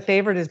 my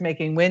favorite is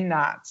making wind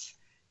knots.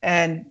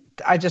 And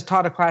I just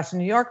taught a class in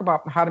New York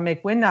about how to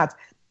make wind knots.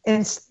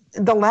 And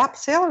the lap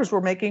sailors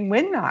were making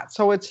wind knots.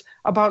 So it's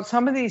about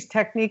some of these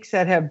techniques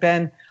that have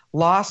been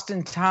lost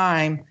in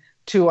time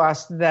to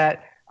us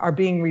that are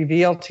being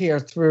revealed here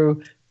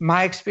through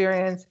my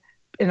experience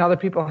and other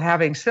people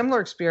having similar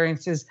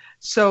experiences.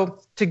 So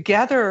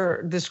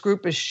together, this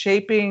group is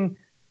shaping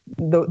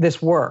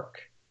this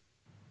work.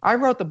 I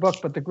wrote the book,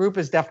 but the group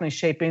is definitely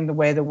shaping the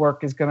way the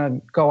work is going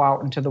to go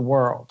out into the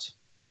world.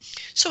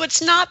 So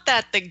it's not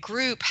that the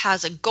group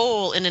has a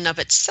goal in and of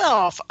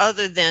itself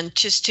other than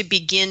just to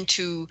begin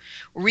to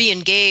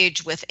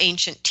re-engage with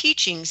ancient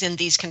teachings in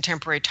these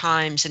contemporary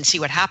times and see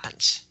what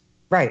happens.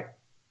 Right.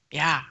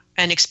 Yeah.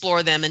 And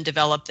explore them and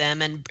develop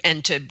them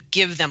and to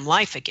give them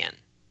life again.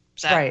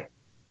 Right.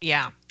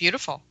 Yeah.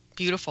 Beautiful.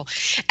 Beautiful.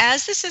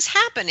 As this is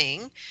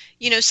happening,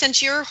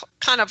 since you're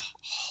kind of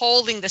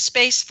holding the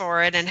space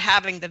for it and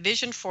having the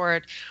vision for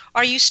it,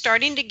 are you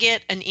starting to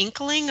get an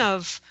inkling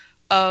of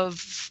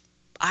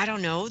I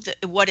don't know,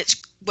 what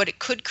it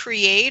could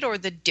create or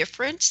the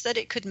difference that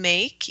it could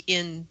make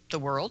in the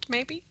world,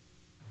 maybe?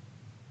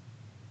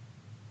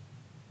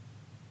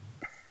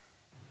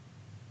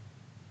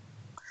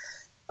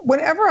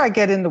 Whenever I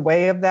get in the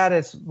way of that,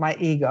 it's my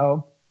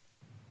ego.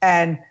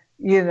 And,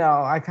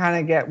 I kind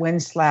of get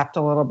wind slapped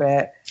a little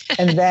bit.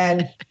 And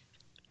then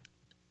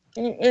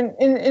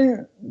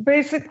in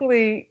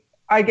basically,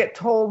 I get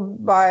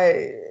told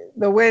by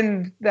the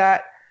wind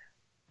that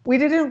we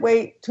didn't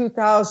wait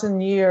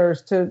 2,000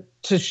 years to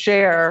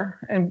share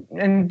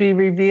and be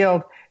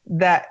revealed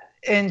that,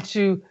 and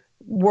to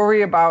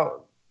worry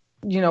about,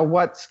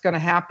 what's going to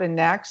happen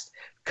next.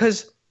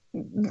 Because,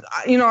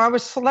 I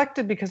was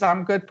selected because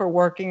I'm good for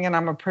working and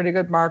I'm a pretty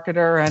good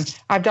marketer and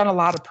I've done a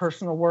lot of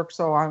personal work.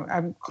 So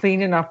I'm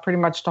clean enough pretty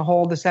much to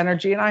hold this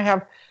energy. And I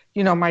have,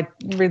 my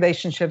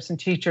relationships and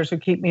teachers who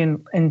keep me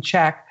in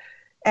check.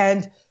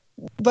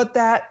 But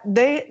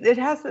it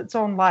has its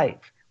own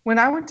life. When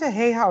I went to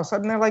Hay House,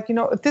 and they're like,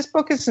 if this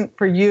book isn't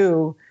for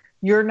you,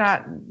 you're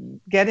not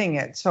getting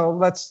it. So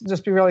let's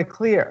just be really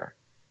clear.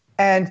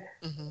 And,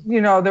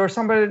 there was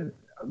somebody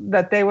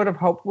that they would have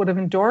hoped would have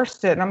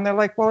endorsed it. And they're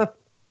like, well, if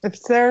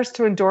it's theirs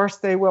to endorse,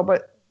 they will,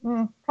 but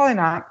probably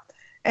not.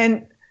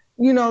 And,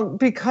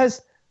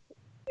 because,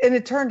 and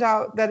it turned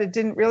out that it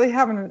didn't really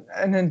have an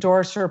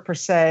endorser per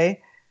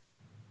se.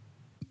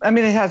 I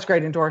mean, it has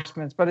great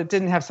endorsements, but it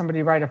didn't have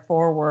somebody write a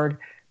foreword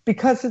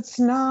because it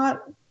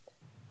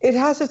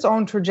has its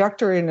own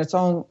trajectory and its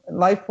own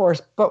life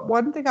force. But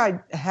one thing I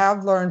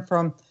have learned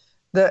from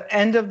the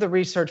end of the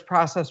research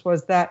process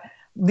was that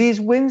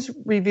these winds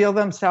reveal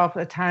themselves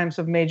at times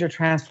of major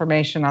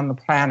transformation on the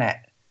planet.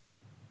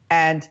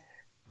 And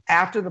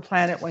after the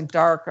planet went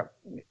dark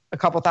a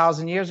couple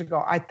thousand years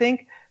ago, I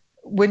think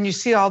when you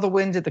see all the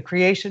winds of the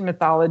creation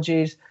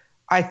mythologies,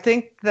 I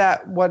think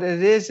that what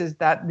it is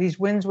that these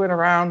winds went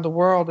around the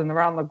world and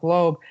around the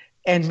globe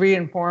and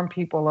reinformed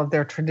people of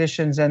their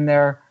traditions and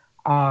their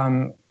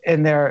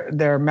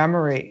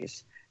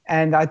memories.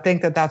 And I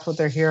think that that's what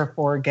they're here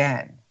for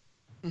again.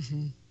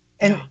 Mm-hmm.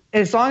 And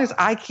as long as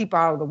I keep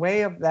out of the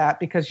way of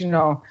that, because,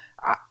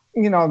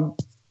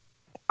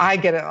 I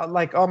get it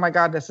like, oh my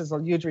God, this is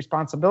a huge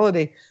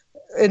responsibility.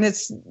 And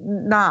it's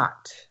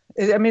not.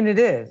 It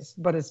is,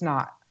 but it's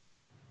not.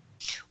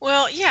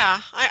 Well,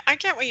 yeah, I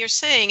get what you're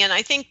saying. And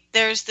I think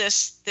there's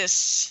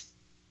this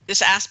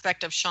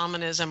aspect of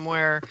shamanism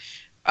where,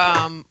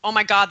 oh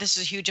my God, this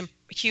is a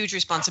huge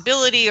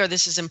responsibility, or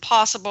this is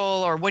impossible,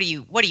 or what are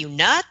you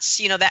nuts?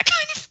 That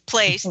kind of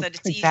place that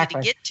it's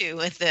Exactly. easy to get to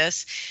with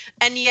this.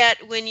 And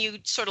yet when you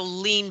sort of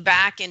lean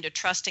back into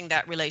trusting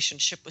that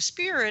relationship with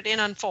spirit, it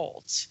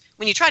unfolds.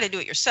 When you try to do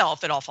it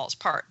yourself, it all falls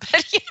apart.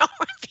 But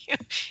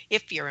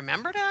if you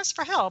remember to ask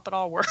for help, it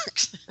all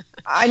works.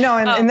 I know,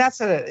 and that's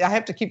it. I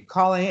have to keep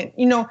calling it.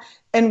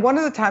 And one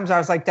of the times I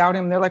was like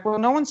doubting them. They're like, well,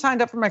 no one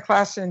signed up for my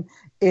class in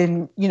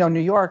New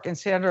York. And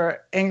Sandra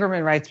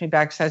Ingerman writes me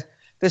back, says,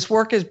 this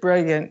work is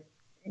brilliant.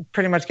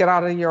 Pretty much get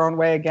out of your own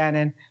way again,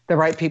 and the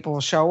right people will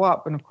show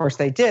up. And of course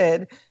they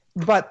did.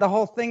 But the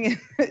whole thing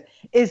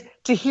is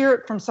to hear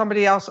it from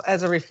somebody else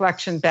as a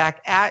reflection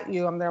back at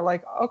you. And they're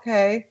like,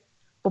 okay,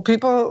 well,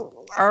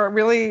 people are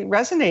really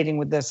resonating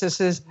with this.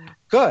 This is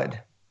good.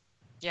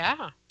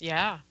 Yeah.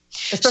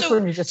 Especially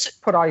when you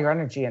just put all your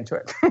energy into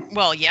it.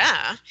 Well,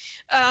 yeah.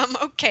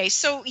 Okay,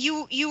 so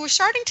you were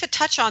starting to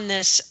touch on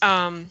this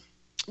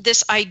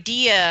this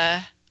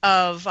idea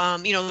of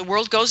the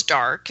world goes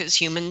dark because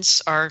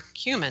humans are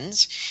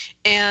humans,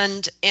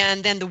 and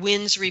then the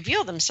winds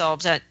reveal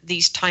themselves at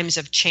these times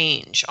of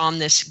change on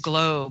this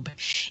globe,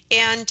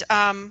 and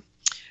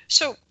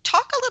so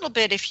talk a little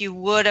bit, if you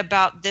would,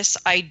 about this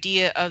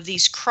idea of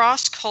these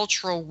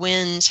cross-cultural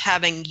winds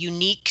having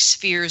unique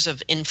spheres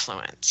of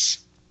influence.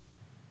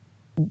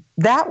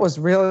 That was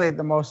really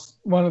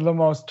one of the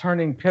most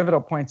turning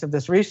pivotal points of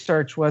this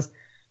research. Was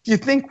you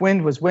think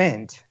wind was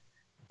wind,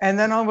 and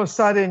then all of a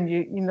sudden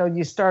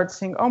you start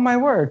seeing, oh my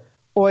word,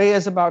 Oya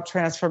is about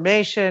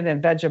transformation,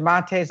 and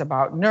Vegemite is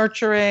about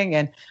nurturing,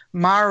 and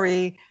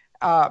Mari,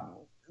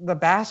 the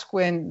Basque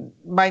wind,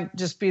 might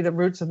just be the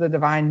roots of the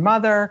Divine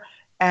Mother,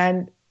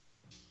 and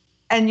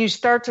you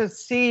start to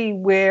see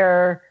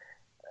where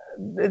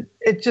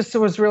it just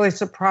was really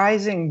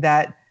surprising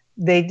that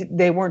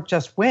they weren't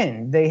just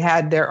wind. They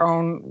had their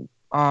own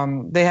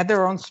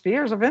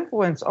spheres of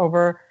influence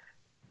over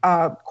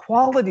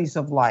qualities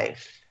of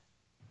life,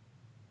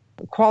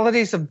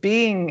 qualities of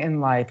being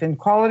in life, and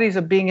qualities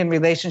of being in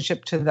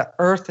relationship to the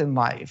earth in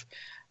life.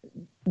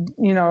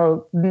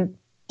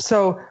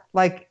 So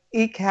like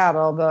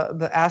Ixatl,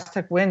 the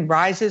Aztec wind,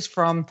 rises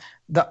from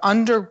the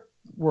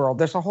underworld.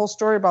 There's a whole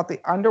story about the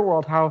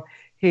underworld, how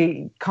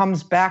he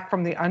comes back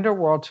from the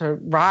underworld to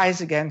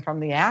rise again from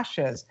the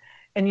ashes.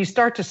 And you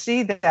start to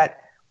see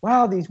that,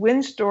 wow, these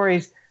wind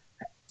stories,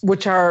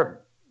 which are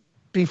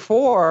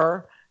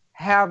before,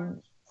 have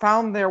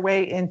found their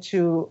way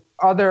into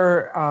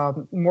other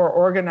more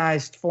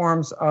organized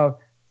forms of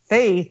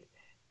faith,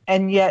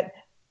 and yet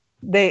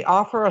they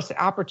offer us the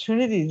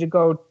opportunity to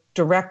go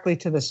directly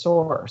to the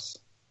source.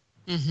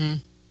 Mm-hmm.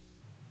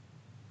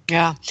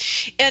 Yeah.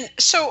 And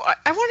so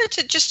I wanted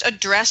to just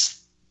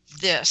address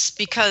this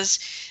because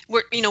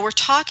we're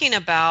talking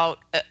about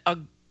a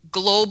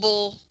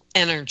global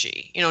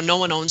energy. No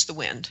one owns the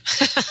wind,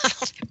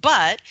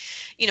 but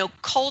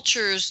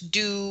cultures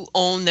do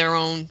own their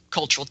own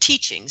cultural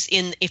teachings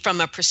from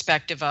a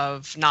perspective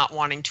of not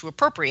wanting to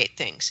appropriate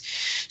things.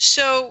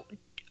 So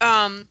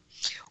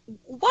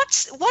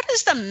what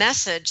is the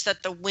message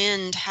that the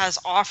wind has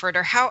offered,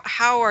 or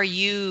how are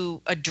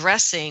you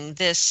addressing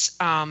this,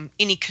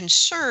 any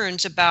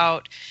concerns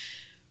about,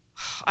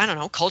 I don't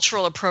know,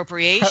 cultural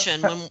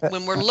appropriation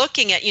when we're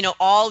looking at,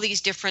 all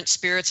these different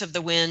spirits of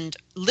the wind,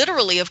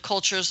 literally of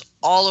cultures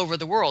all over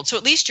the world. So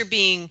at least you're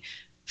being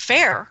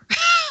fair,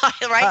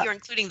 right? You're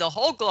including the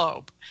whole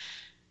globe.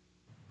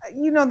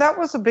 That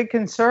was a big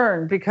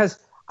concern because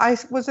I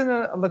was in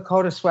a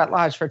Lakota sweat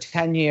lodge for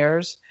 10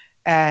 years,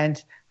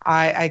 and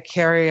I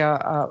carry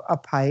a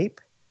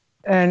pipe.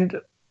 And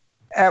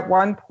at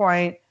one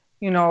point,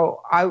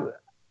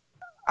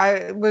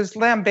 I was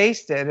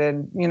lambasted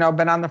and,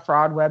 been on the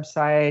fraud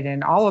website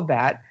and all of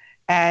that.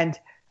 And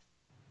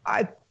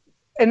I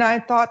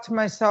thought to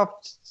myself,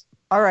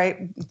 all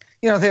right,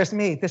 there's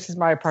me. This is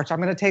my approach. I'm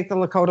going to take the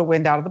Lakota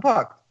wind out of the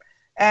book.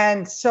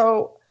 And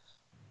so,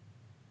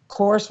 of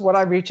course, what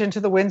I reach into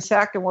the wind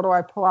sack and what do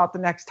I pull out the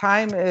next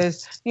time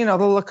is, the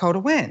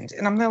Lakota wind.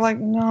 And I'm like,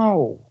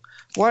 no,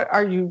 what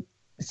are you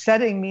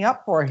setting me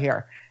up for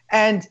here?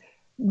 And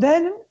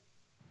then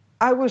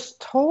I was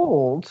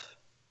told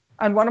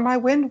on one of my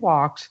wind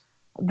walks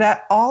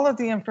that all of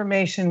the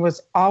information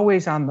was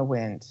always on the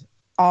wind.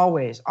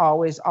 Always,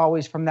 always,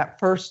 always. From that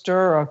first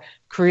stir of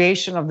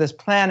creation of this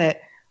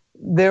planet,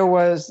 there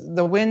was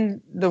the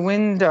wind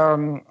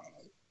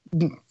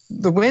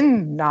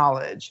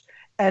knowledge.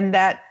 And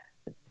that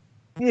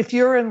if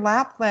you're in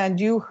Lapland,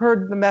 you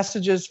heard the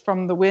messages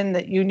from the wind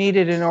that you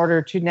needed in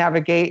order to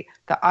navigate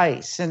the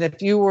ice. And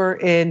if you were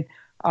in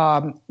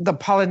the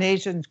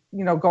Polynesian,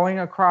 going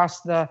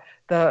across the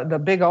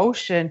big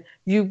ocean,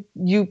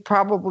 you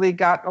probably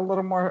got a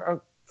little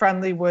more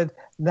friendly with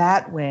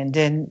that wind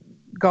and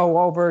go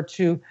over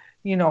to,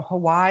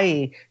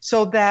 Hawaii,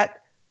 so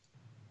that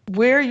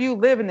where you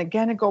live, and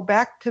again, I go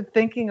back to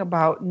thinking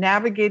about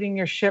navigating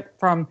your ship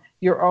from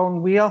your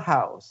own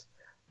wheelhouse,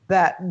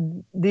 that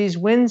these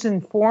winds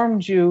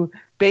informed you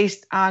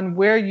based on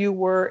where you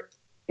were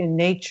in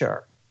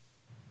nature.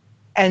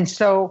 And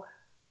so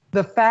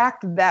the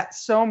fact that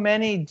so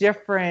many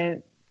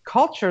different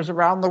cultures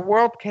around the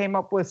world came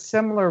up with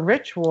similar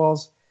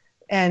rituals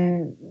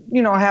and,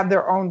 have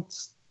their own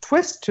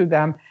twist to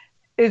them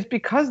is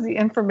because the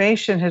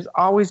information has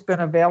always been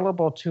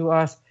available to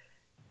us.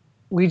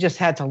 We just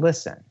had to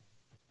listen.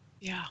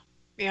 Yeah.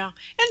 Yeah.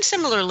 And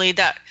similarly,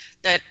 that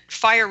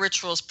fire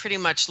rituals pretty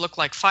much look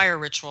like fire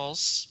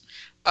rituals.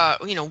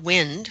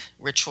 Wind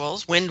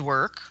rituals, wind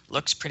work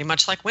looks pretty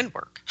much like wind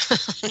work,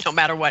 no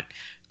matter what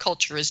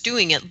culture is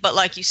doing it. But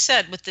like you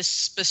said, with this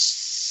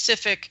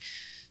specific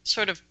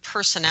sort of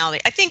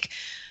personality,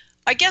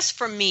 I guess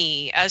for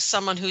me, as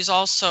someone who's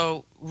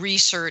also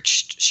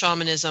researched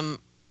shamanism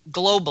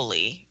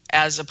globally,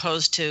 as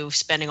opposed to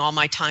spending all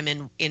my time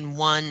in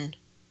one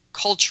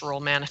cultural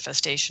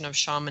manifestation of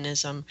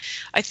shamanism.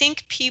 I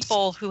think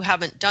people who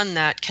haven't done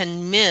that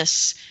can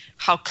miss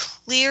how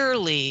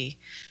clearly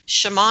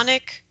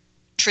shamanic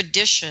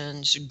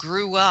traditions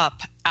grew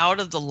up out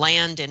of the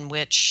land in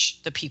which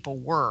the people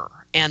were,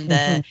 and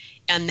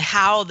and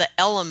how the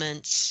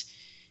elements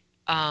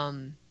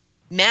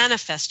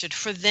manifested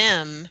for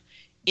them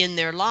in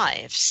their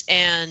lives.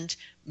 And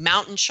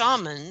mountain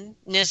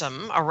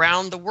shamanism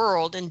around the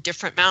world in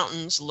different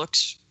mountains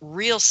looks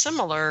real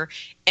similar,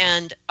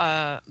 and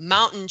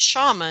mountain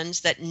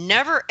shamans that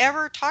never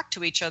ever talk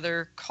to each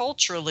other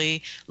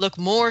culturally look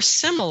more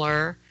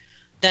similar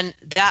than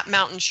that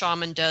mountain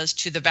shaman does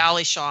to the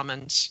valley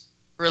shamans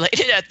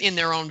related in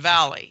their own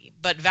valley.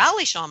 But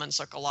valley shamans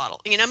look a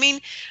lot,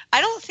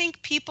 I don't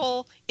think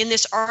people in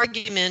this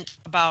argument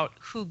about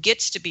who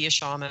gets to be a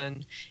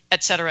shaman,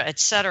 et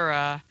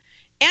cetera,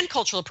 and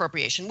cultural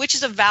appropriation, which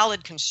is a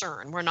valid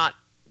concern. We're not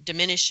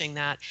diminishing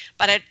that.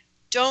 But I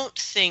don't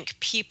think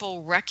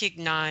people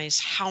recognize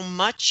how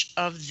much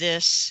of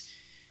this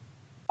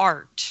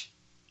art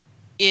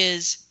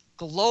is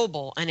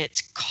global, and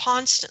it's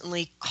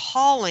constantly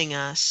calling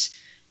us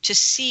to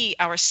see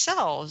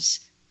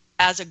ourselves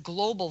as a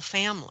global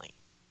family.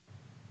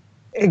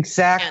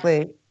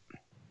 Exactly.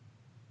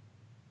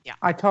 Yeah.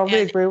 I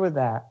totally agree with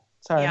that.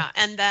 Sorry. Yeah,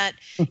 and that,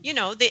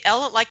 the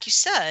element, like you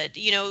said,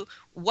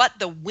 what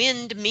the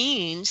wind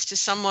means to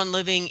someone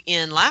living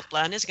in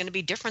Lapland is going to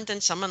be different than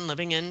someone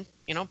living in,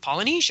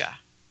 Polynesia,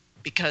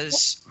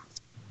 because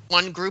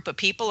one group of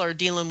people are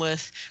dealing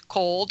with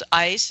cold,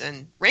 ice,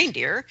 and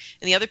reindeer,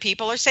 and the other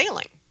people are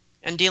sailing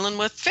and dealing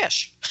with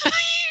fish.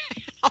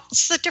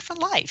 It's a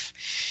different life.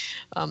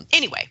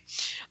 Anyway,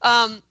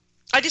 I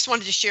just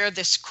wanted to share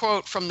this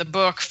quote from the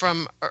book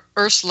from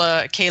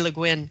Ursula K. Le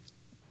Guin,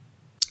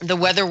 The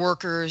weather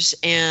workers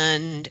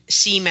and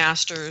sea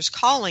masters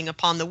calling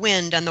upon the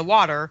wind and the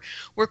water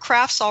were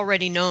crafts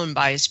already known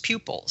by his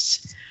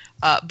pupils.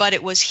 But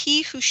it was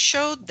he who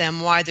showed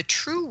them why the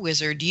true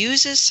wizard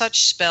uses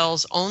such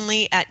spells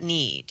only at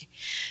need,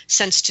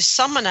 since to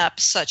summon up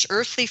such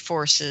earthly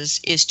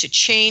forces is to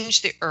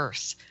change the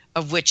earth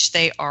of which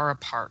they are a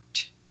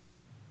part.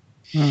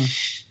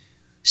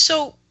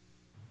 So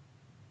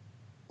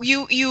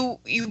you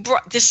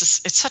brought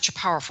this it's such a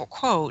powerful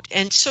quote.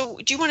 And so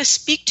do you want to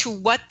speak to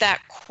what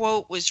that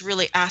quote was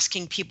really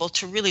asking people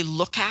to really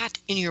look at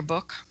in your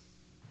book?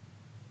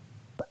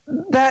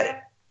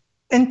 That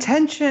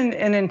intention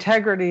and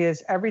integrity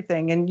is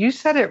everything. And you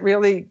said it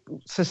really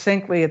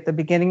succinctly at the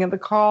beginning of the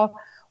call,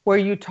 where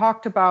you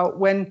talked about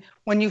when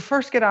you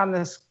first get on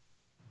this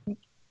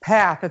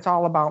path, it's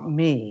all about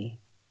me,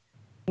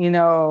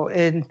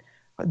 and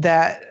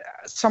that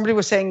somebody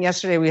was saying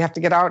yesterday, we have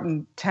to get out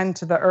and tend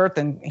to the earth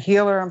and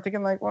heal her. I'm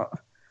thinking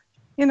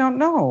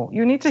no,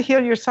 you need to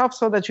heal yourself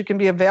so that you can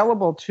be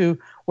available to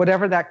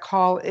whatever that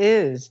call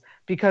is.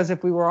 Because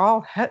if we were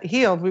all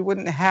healed, we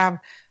wouldn't have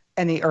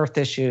any earth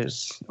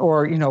issues,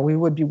 or, we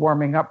would be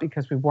warming up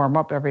because we warm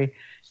up every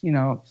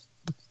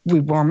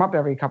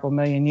couple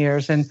million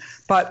years.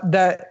 But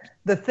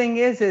the thing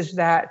is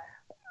that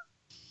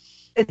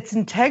it's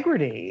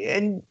integrity,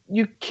 and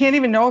you can't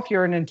even know if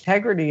you're in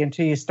integrity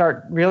until you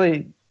start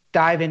really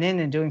diving in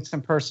and doing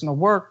some personal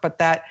work. But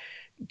that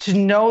to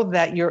know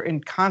that you're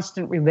in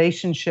constant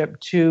relationship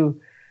to,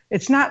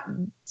 it's not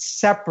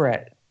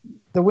separate.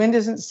 The wind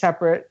isn't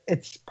separate.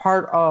 It's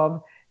part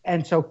of,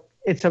 and so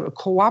it's a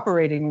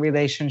cooperating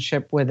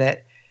relationship with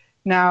it.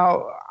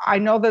 Now, I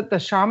know that the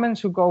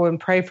shamans who go and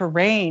pray for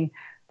rain,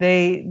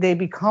 they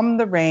become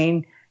the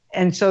rain,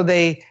 and so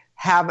they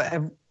have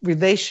a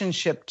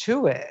relationship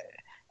to it.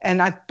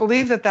 And I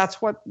believe that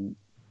that's what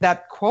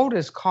that quote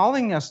is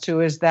calling us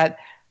to, is that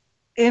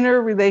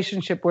inner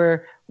relationship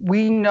where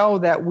we know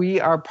that we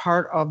are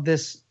part of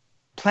this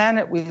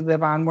planet we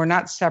live on. We're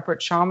not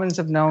separate. Shamans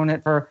have known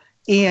it for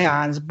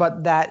eons,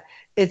 but that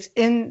it's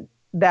in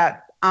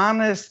that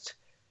honest,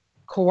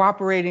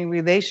 cooperating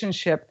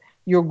relationship,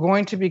 you're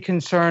going to be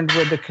concerned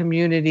with the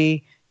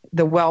community,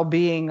 the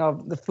well-being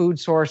of the food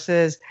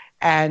sources,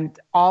 and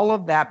all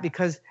of that,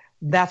 because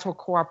that's what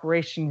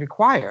cooperation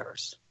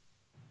requires.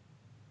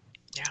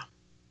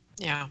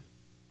 Yeah.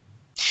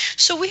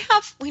 So we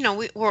have,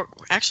 we're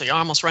actually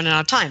almost running out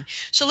of time.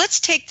 So let's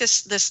take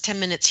this 10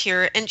 minutes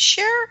here and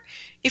share,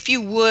 if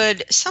you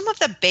would, some of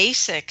the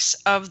basics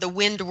of the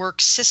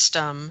Windwork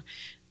system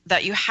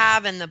that you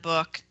have in the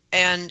book,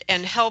 and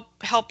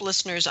help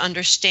listeners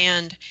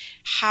understand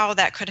how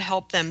that could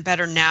help them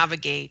better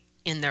navigate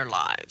in their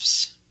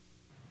lives.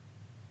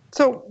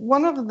 So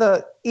one of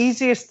the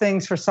easiest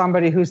things for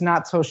somebody who's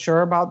not so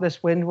sure about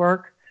this wind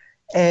work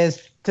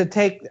is to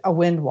take a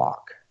wind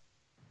walk.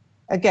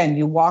 Again,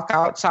 you walk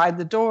outside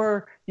the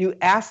door, you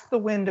ask the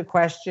wind a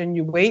question,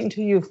 you wait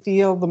until you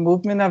feel the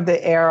movement of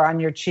the air on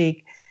your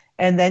cheek,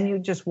 and then you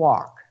just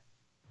walk.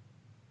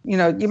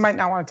 You might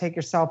not want to take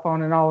your cell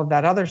phone and all of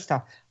that other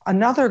stuff.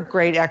 Another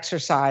great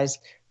exercise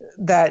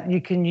that you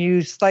can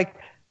use,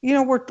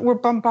 we're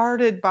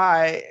bombarded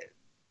by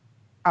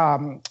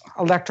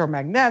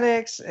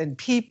electromagnetics and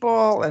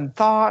people and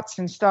thoughts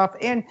and stuff.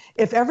 And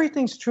if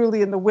everything's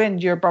truly in the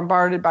wind, you're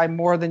bombarded by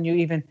more than you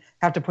even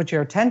have to put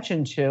your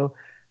attention to.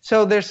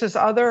 So there's this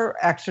other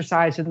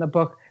exercise in the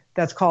book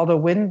that's called a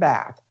wind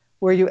bath,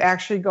 where you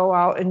actually go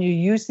out and you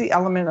use the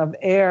element of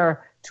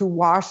air to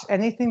wash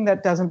anything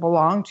that doesn't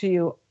belong to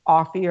you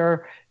off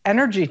your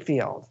energy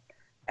field.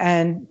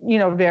 And,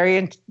 very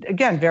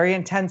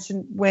intense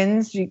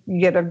winds, you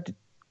get a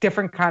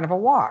different kind of a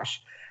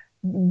wash.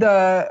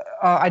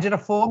 I did a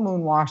full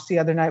moon wash the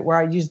other night where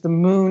I used the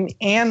moon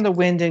and the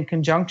wind in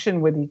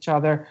conjunction with each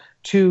other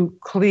to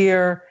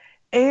clear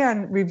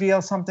and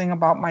reveal something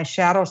about my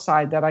shadow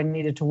side that I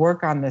needed to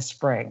work on this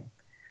spring.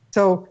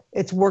 So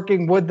it's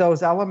working with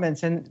those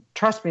elements. And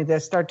trust me, they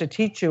start to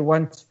teach you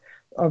once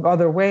of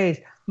other ways.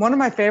 One of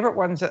my favorite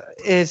ones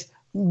is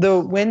the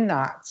wind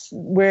knots,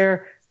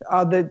 where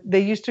they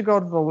used to go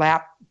to the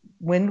Lap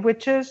wind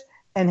witches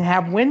and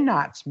have wind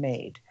knots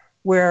made,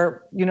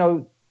 where,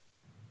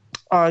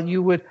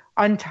 you would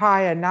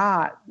untie a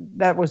knot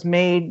that was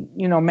made,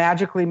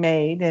 magically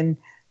made, and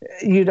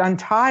you'd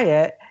untie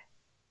it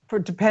for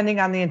depending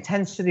on the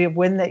intensity of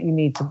wind that you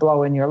need to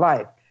blow in your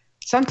life.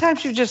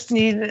 Sometimes you just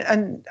need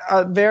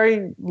a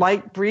very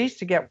light breeze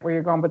to get where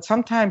you're going, but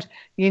sometimes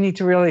you need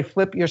to really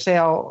flip your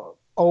sail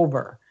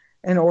over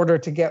in order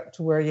to get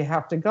to where you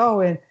have to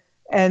go.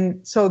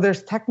 And so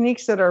there's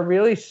techniques that are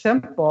really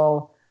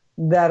simple,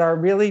 that are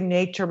really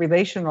nature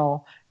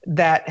relational,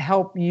 that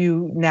help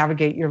you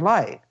navigate your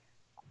life.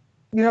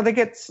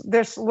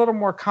 There's a little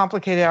more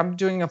complicated. I'm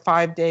doing a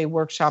 5-day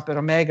workshop at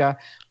Omega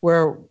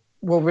where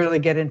we'll really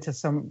get into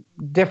some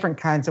different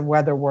kinds of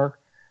weather work.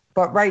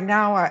 But right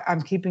now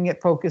I'm keeping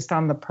it focused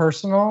on the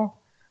personal,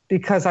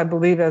 because I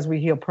believe as we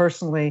heal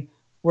personally,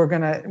 we're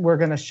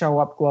gonna show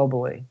up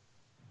globally.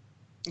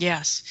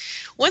 Yes.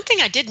 One thing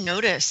I did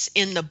notice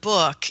in the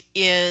book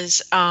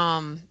is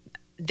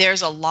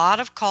there's a lot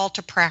of call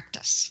to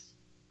practice.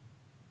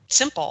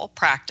 Simple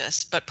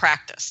practice, but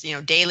practice,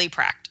 daily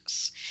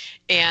practice.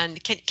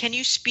 And can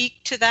you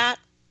speak to that,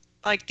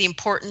 like the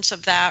importance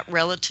of that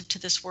relative to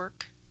this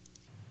work?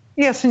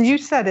 Yes, and you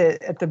said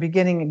it at the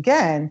beginning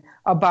again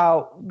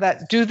about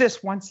that, do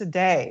this once a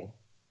day.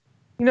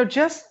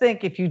 Just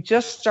think if you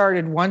just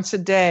started once a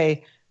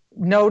day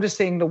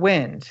noticing the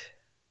wind.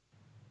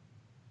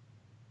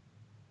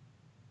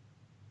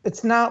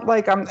 It's not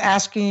like I'm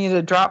asking you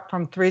to drop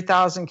from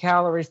 3,000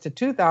 calories to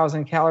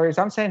 2,000 calories.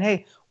 I'm saying,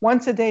 hey,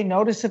 once a day,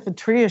 notice if a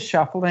tree is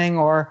shuffling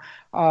or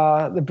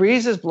the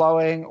breeze is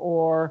blowing,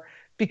 or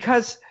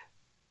because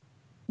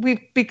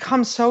we've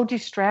become so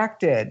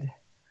distracted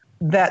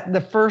that the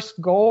first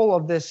goal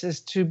of this is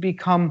to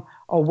become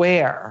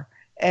aware.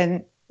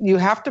 And you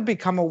have to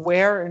become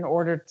aware in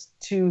order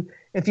to,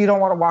 if you don't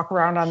want to walk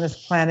around on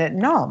this planet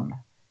numb.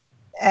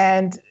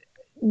 And,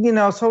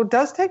 so it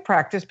does take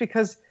practice,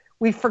 because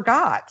we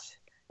forgot.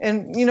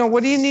 And,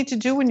 what do you need to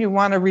do when you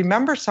want to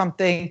remember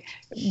something?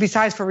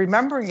 Besides for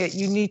remembering it,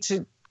 you need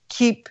to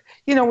keep,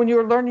 when you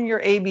were learning your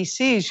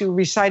ABCs, you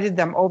recited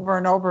them over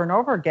and over and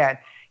over again.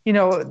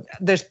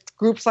 There's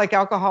groups like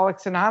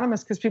Alcoholics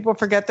Anonymous because people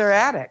forget they're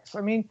addicts.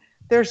 I mean,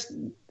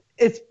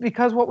 it's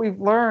because what we've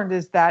learned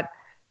is that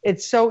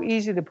it's so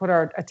easy to put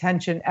our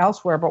attention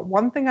elsewhere. But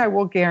one thing I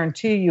will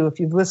guarantee you, if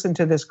you've listened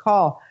to this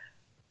call,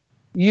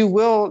 you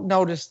will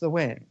notice the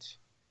wind.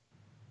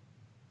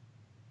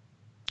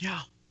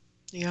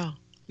 Yeah,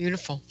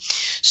 beautiful.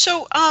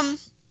 So,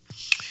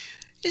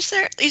 is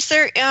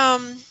there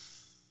can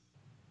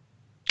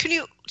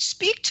you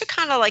speak to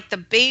kind of like the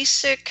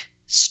basic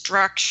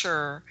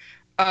structure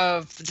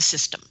of the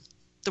system,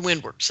 the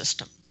windwork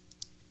system?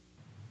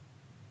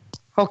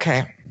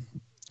 Okay.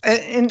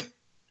 And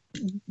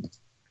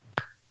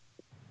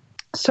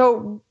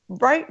so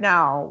right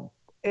now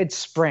it's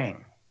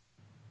spring,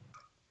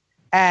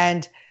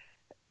 and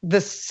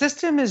the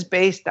system is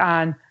based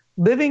on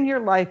living your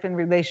life in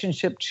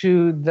relationship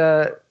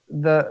to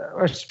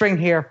or spring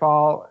here,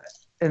 fall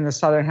in the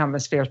southern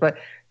hemispheres, but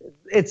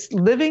it's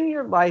living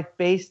your life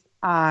based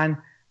on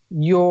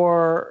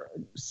your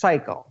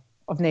cycle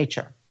of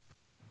nature.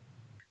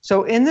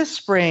 So in the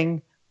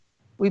spring,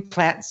 we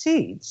plant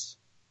seeds.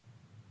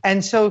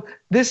 And so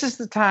this is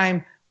the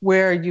time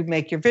where you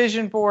make your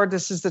vision board.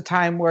 This is the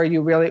time where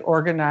you really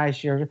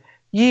organize your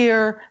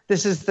year.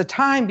 This is the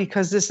time,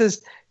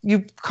 because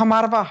you come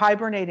out of a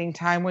hibernating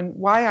time.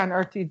 Why on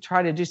earth you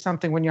try to do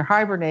something when you're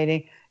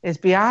hibernating is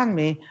beyond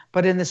me.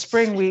 But in the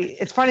spring,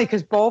 it's funny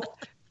because both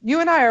you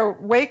and I are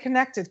way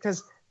connected,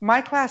 because my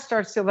class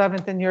starts the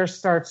 11th and yours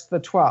starts the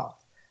 12th.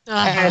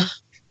 Uh-huh.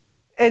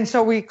 And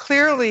so we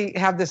clearly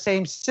have the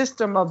same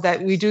system of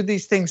that. We do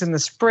these things in the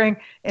spring.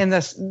 In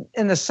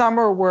the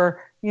summer, we're,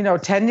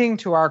 tending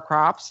to our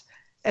crops.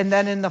 And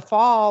then in the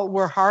fall,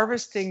 we're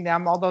harvesting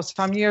them, although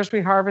some years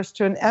we harvest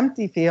to an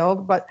empty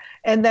field.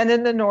 And then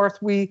in the north,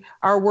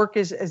 our work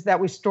is that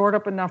we stored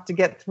up enough to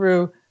get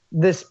through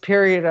this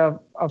period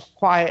of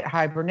quiet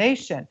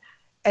hibernation.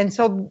 And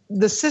so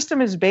the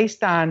system is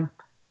based on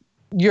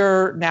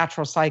your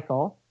natural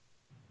cycle.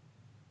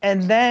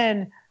 And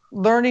then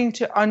learning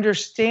to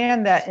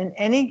understand that in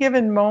any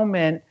given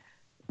moment,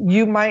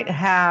 you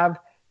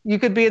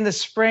could be in the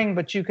spring,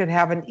 but you could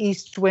have an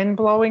east wind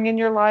blowing in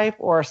your life,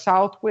 or a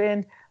south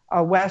wind,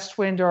 a west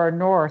wind, or a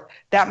north.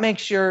 That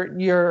makes your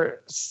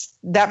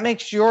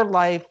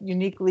life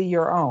uniquely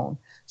your own.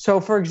 So,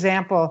 for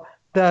example,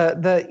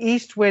 the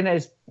east wind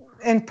is,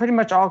 in pretty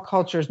much all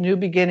cultures, new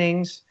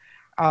beginnings,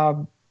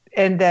 and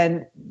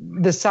then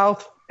the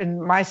south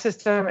in my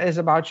system is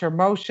about your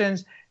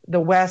emotions. The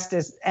west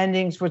is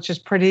endings, which is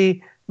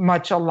pretty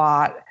much a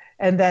lot,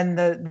 and then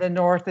the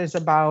north is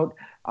about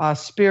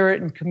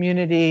spirit and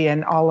community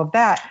and all of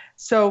that.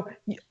 So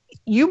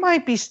you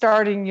might be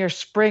starting your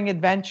spring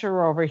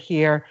adventure over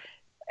here,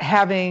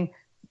 having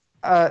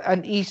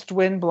an east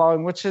wind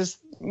blowing, which is,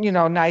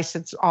 nice.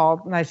 It's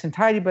all nice and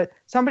tidy. But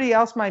somebody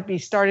else might be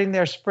starting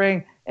their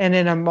spring in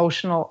an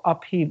emotional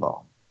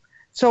upheaval.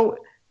 So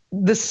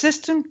the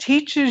system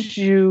teaches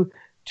you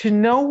to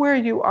know where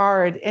you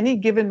are at any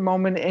given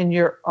moment in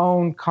your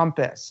own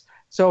compass.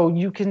 So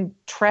you can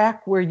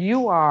track where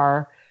you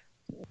are.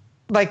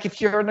 Like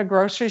if you're in a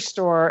grocery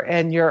store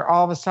and you're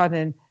all of a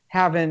sudden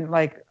having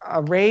like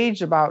a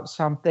rage about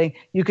something,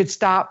 you could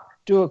stop,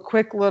 do a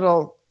quick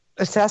little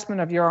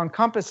assessment of your own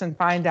compass and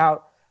find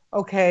out,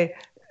 okay,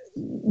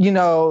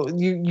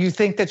 you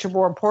think that you're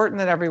more important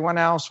than everyone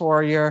else,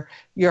 or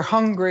you're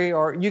hungry,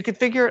 or you could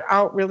figure it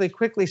out really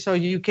quickly so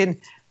you can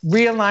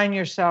realign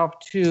yourself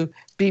to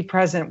be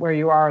present where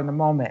you are in the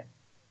moment.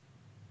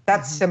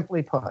 That's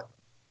simply put.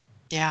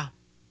 Yeah.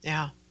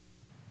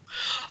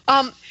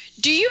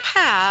 Do you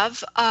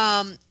have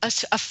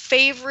a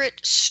favorite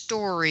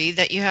story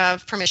that you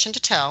have permission to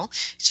tell?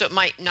 So it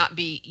might not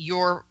be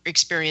your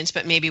experience,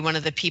 but maybe one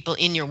of the people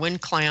in your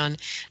wind clan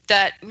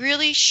that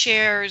really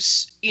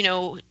shares,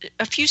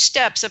 a few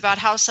steps about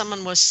how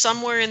someone was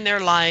somewhere in their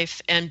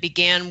life and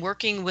began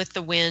working with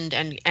the wind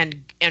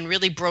and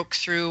really broke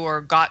through,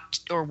 or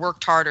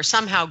worked hard, or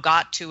somehow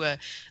got to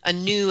a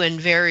new and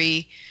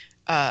very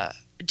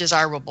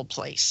desirable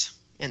place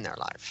in their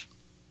life.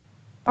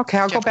 Okay,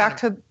 I'll go back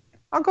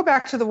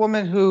to the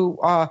woman who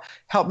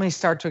helped me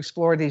start to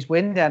explore these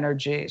wind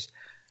energies.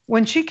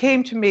 When she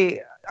came to me,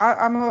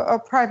 I'm a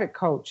private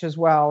coach as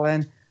well,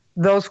 and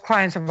those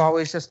clients have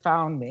always just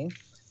found me.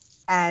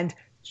 And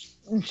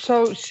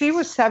so she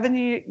was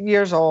 70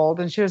 years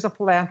old, and she was a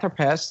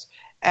philanthropist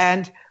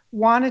and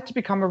wanted to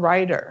become a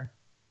writer.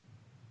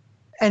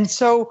 And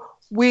so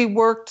we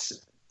worked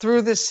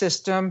through this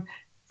system,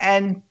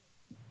 and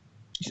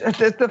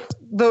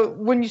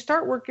when you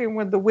start working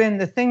with the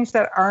wind, the things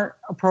that aren't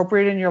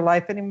appropriate in your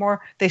life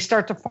anymore, they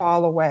start to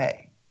fall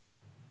away.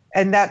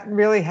 And that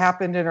really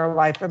happened in her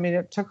life. I mean,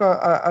 it took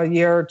a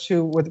year or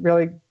two with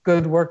really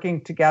good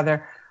working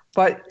together,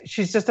 but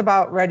she's just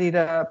about ready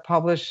to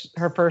publish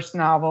her first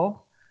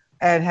novel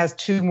and has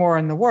 2 more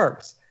in the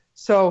works.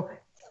 So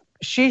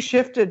she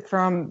shifted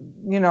from,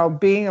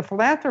 being a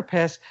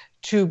philanthropist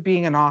to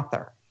being an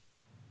author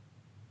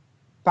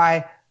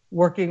by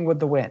working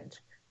with the wind.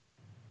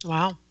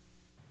 Wow.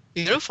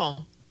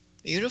 Beautiful.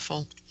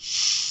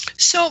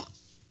 So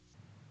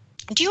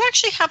do you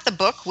actually have the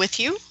book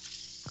with you?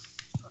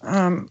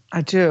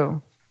 I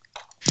do.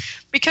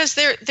 Because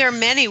there are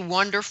many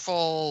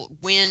wonderful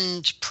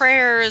wind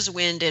prayers,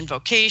 wind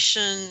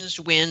invocations,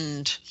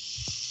 wind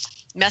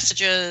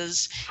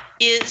messages.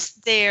 Is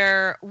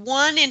there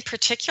one in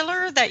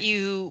particular that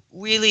you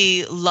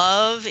really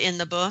love in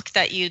the book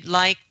that you'd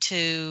like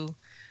to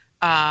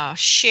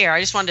share? I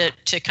just wanted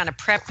to kind of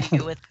prep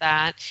you with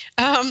that.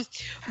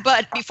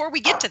 But before we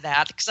get to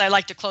that, because I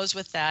like to close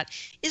with that,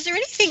 is there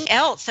anything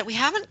else that we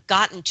haven't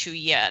gotten to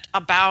yet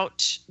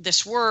about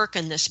this work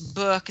and this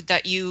book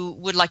that you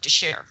would like to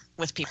share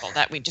with people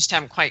that we just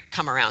haven't quite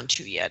come around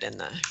to yet in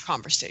the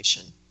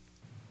conversation?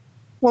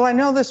 Well, I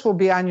know this will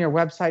be on your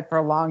website for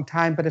a long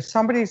time, but if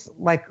somebody's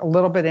like a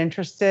little bit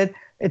interested,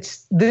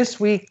 it's this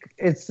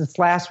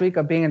last week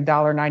of being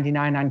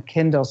 $1.99 on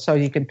Kindle, so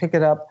you can pick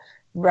it up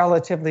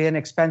relatively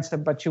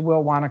inexpensive, but you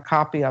will want a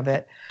copy of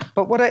it.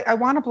 But what I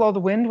want to blow the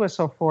wind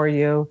whistle for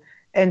you.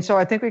 And so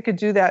I think we could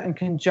do that in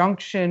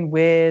conjunction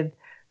with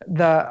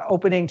the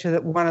opening to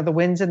one of the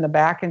winds in the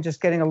back and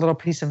just getting a little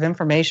piece of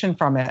information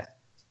from it.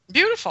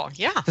 Beautiful.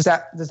 Yeah.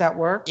 Does that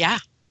work? Yeah.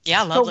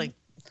 Yeah. Lovely.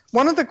 So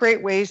one of the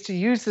great ways to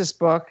use this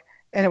book,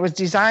 and it was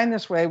designed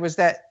this way, was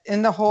that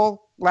in the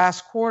whole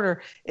last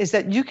quarter is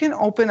that you can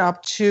open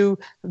up to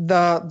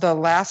the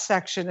last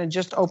section and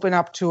just open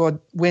up to a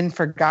wind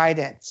for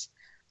guidance.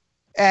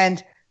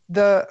 And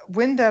the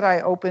wind that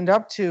I opened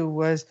up to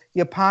was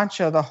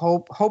Yapancha, the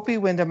Hopi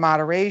wind of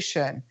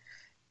moderation.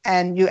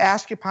 And you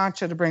ask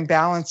Yapancha to bring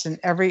balance in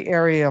every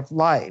area of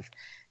life.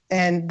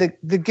 And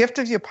the gift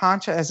of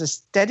Yapancha as a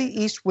steady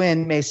east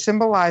wind may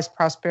symbolize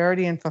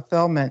prosperity and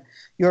fulfillment.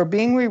 You're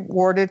being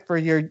rewarded for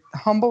your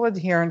humble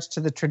adherence to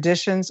the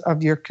traditions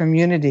of your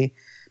community.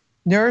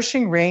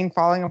 Nourishing rain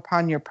falling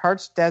upon your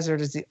parched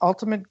desert is the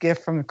ultimate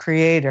gift from the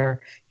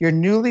Creator. Your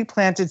newly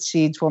planted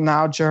seeds will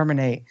now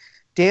germinate.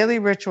 Daily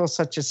rituals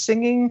such as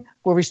singing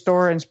will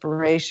restore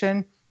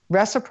inspiration.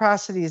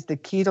 Reciprocity is the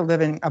key to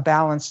living a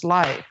balanced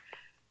life.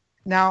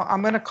 Now,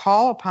 I'm going to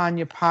call upon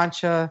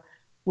Yapancha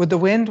with the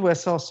wind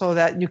whistle so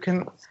that you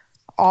can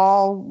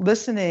all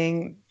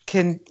listening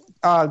can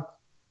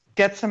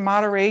get some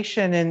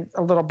moderation and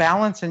a little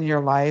balance in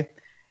your life.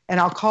 And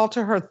I'll call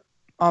to her,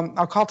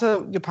 I'll call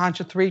to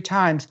Yapancha 3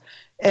 times.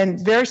 And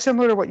very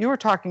similar to what you were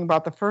talking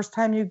about, the first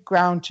time you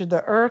ground to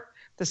the earth,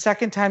 the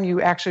second time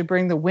you actually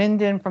bring the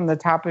wind in from the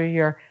top of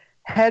your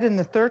head, and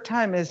the third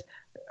time is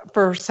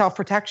for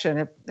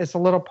self-protection. It's a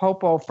little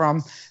popo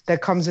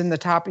that comes in the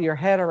top of your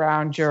head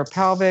around your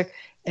pelvic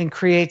and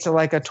creates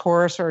like a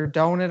torus or a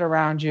donut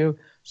around you,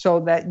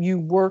 so that you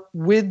work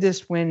with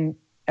this wind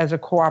as a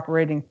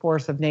cooperating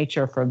force of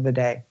nature for the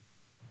day.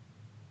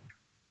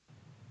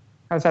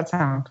 How's that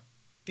sound?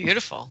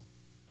 Beautiful.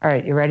 All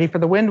right, you ready for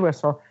the wind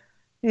whistle?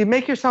 You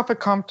make yourself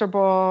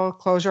comfortable,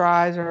 close your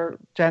eyes or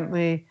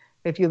gently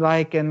if you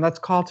like, and let's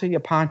call to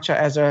Yapancha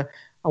as a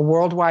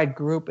worldwide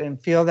group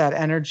and feel that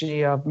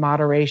energy of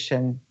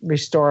moderation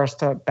restore us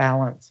to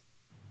balance.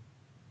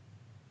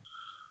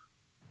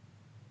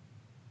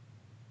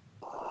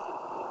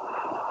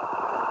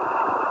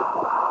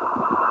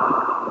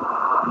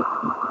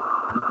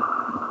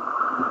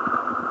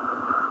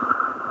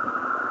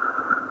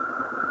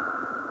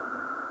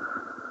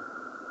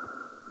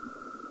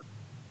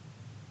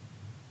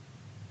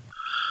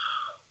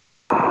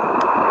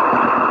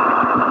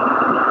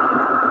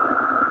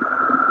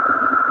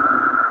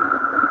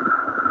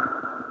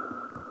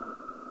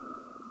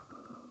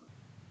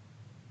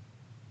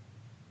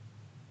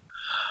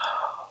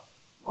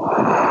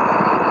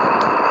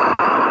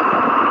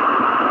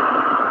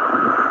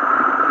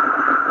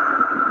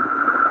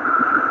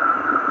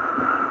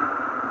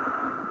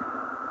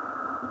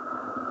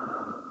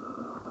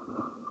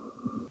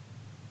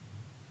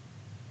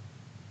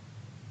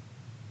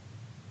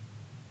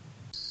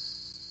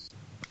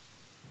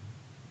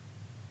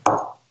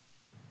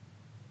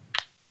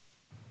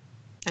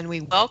 And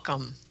we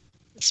welcome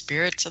the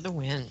spirits of the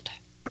wind.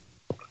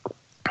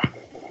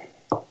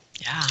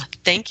 Yeah.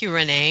 Thank you,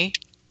 Renee.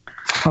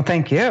 Well,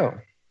 thank you.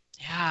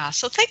 Yeah.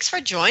 So thanks for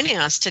joining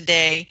us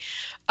today.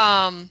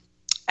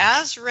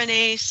 As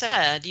Renee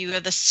said, you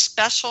have the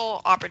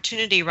special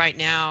opportunity right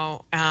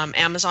now.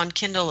 Amazon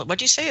Kindle, what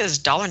do you say is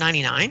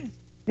 $1.99?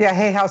 Yeah,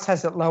 Hay House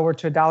has it lowered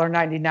to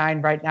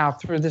 $1.99 right now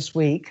through this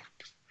week.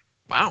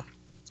 Wow.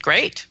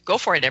 Great. Go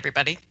for it,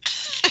 everybody.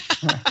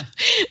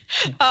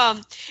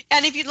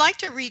 And if you'd like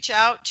to reach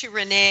out to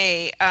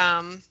Renee,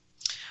 I'm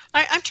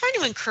trying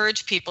to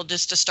encourage people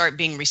just to start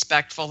being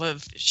respectful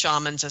of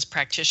shamans as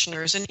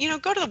practitioners, and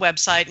go to the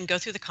website and go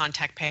through the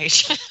contact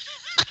page.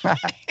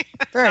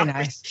 Very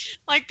nice.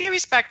 Like, be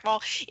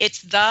respectful.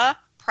 It's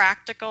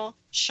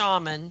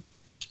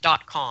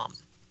thepracticalshaman.com.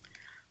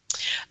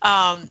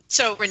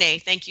 So Renee,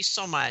 thank you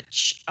so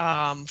much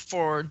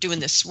for doing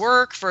this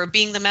work, for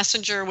being the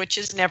messenger, which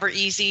is never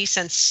easy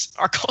since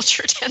our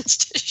culture tends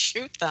to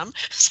shoot them.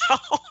 So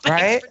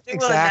thanks for doing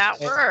that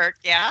work.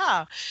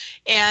 Yeah.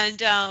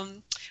 And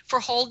for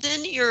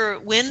holding your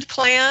wind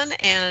plan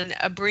and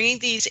bringing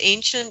these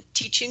ancient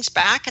teachings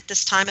back at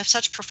this time of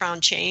such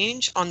profound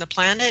change on the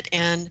planet,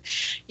 and,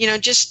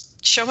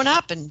 just showing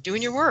up and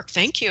doing your work.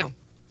 Thank you.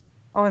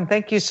 Oh, and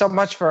thank you so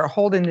much for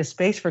holding this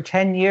space for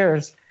 10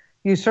 years.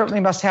 You certainly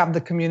must have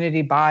the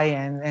community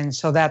buy-in, and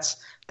so that's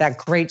that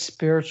great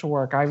spiritual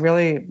work. I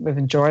really have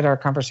enjoyed our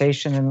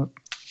conversation, and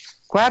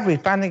glad we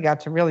finally got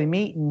to really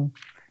meet, and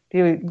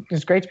it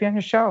was great to be on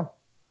your show.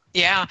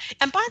 Yeah,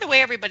 and by the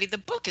way, everybody, the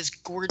book is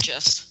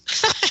gorgeous.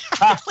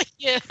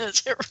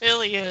 It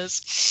really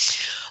is.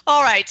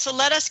 All right, so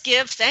let us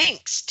give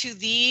thanks to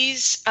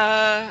these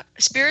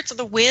spirits of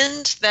the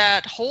wind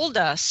that hold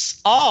us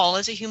all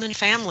as a human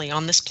family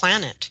on this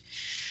planet.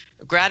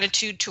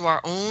 Gratitude to our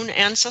own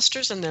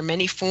ancestors in their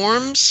many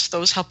forms,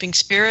 those helping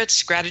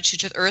spirits,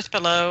 gratitude to the earth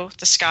below,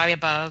 the sky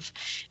above,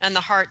 and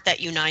the heart that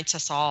unites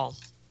us all.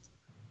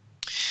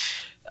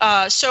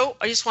 So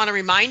I just want to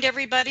remind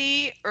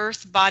everybody,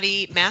 Earth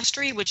Body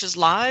Mastery, which is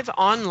live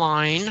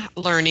online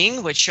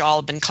learning, which y'all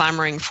have been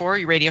clamoring for,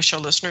 you radio show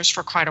listeners,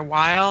 for quite a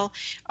while.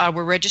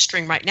 We're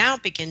registering right now.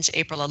 It begins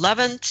April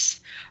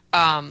 11th.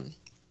 And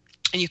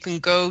you can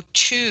go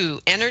to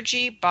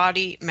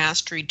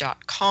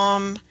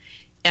energybodymastery.com.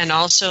 And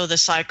also the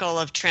cycle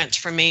of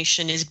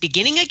transformation is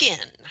beginning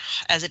again,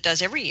 as it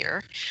does every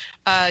year,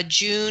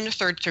 June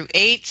 3rd through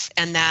 8th,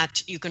 and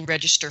that you can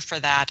register for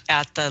that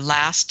at the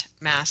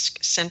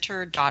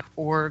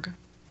lastmaskcenter.org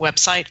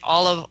website.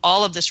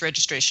 All of this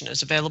registration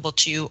is available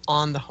to you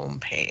on the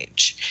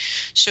homepage.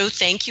 So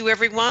thank you,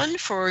 everyone,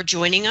 for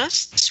joining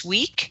us this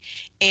week,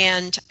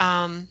 and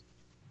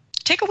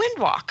take a wind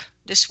walk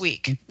this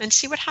week and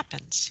see what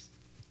happens.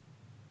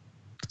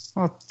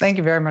 Well, thank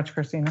you very much,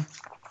 Christina.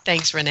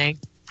 Thanks, Renee.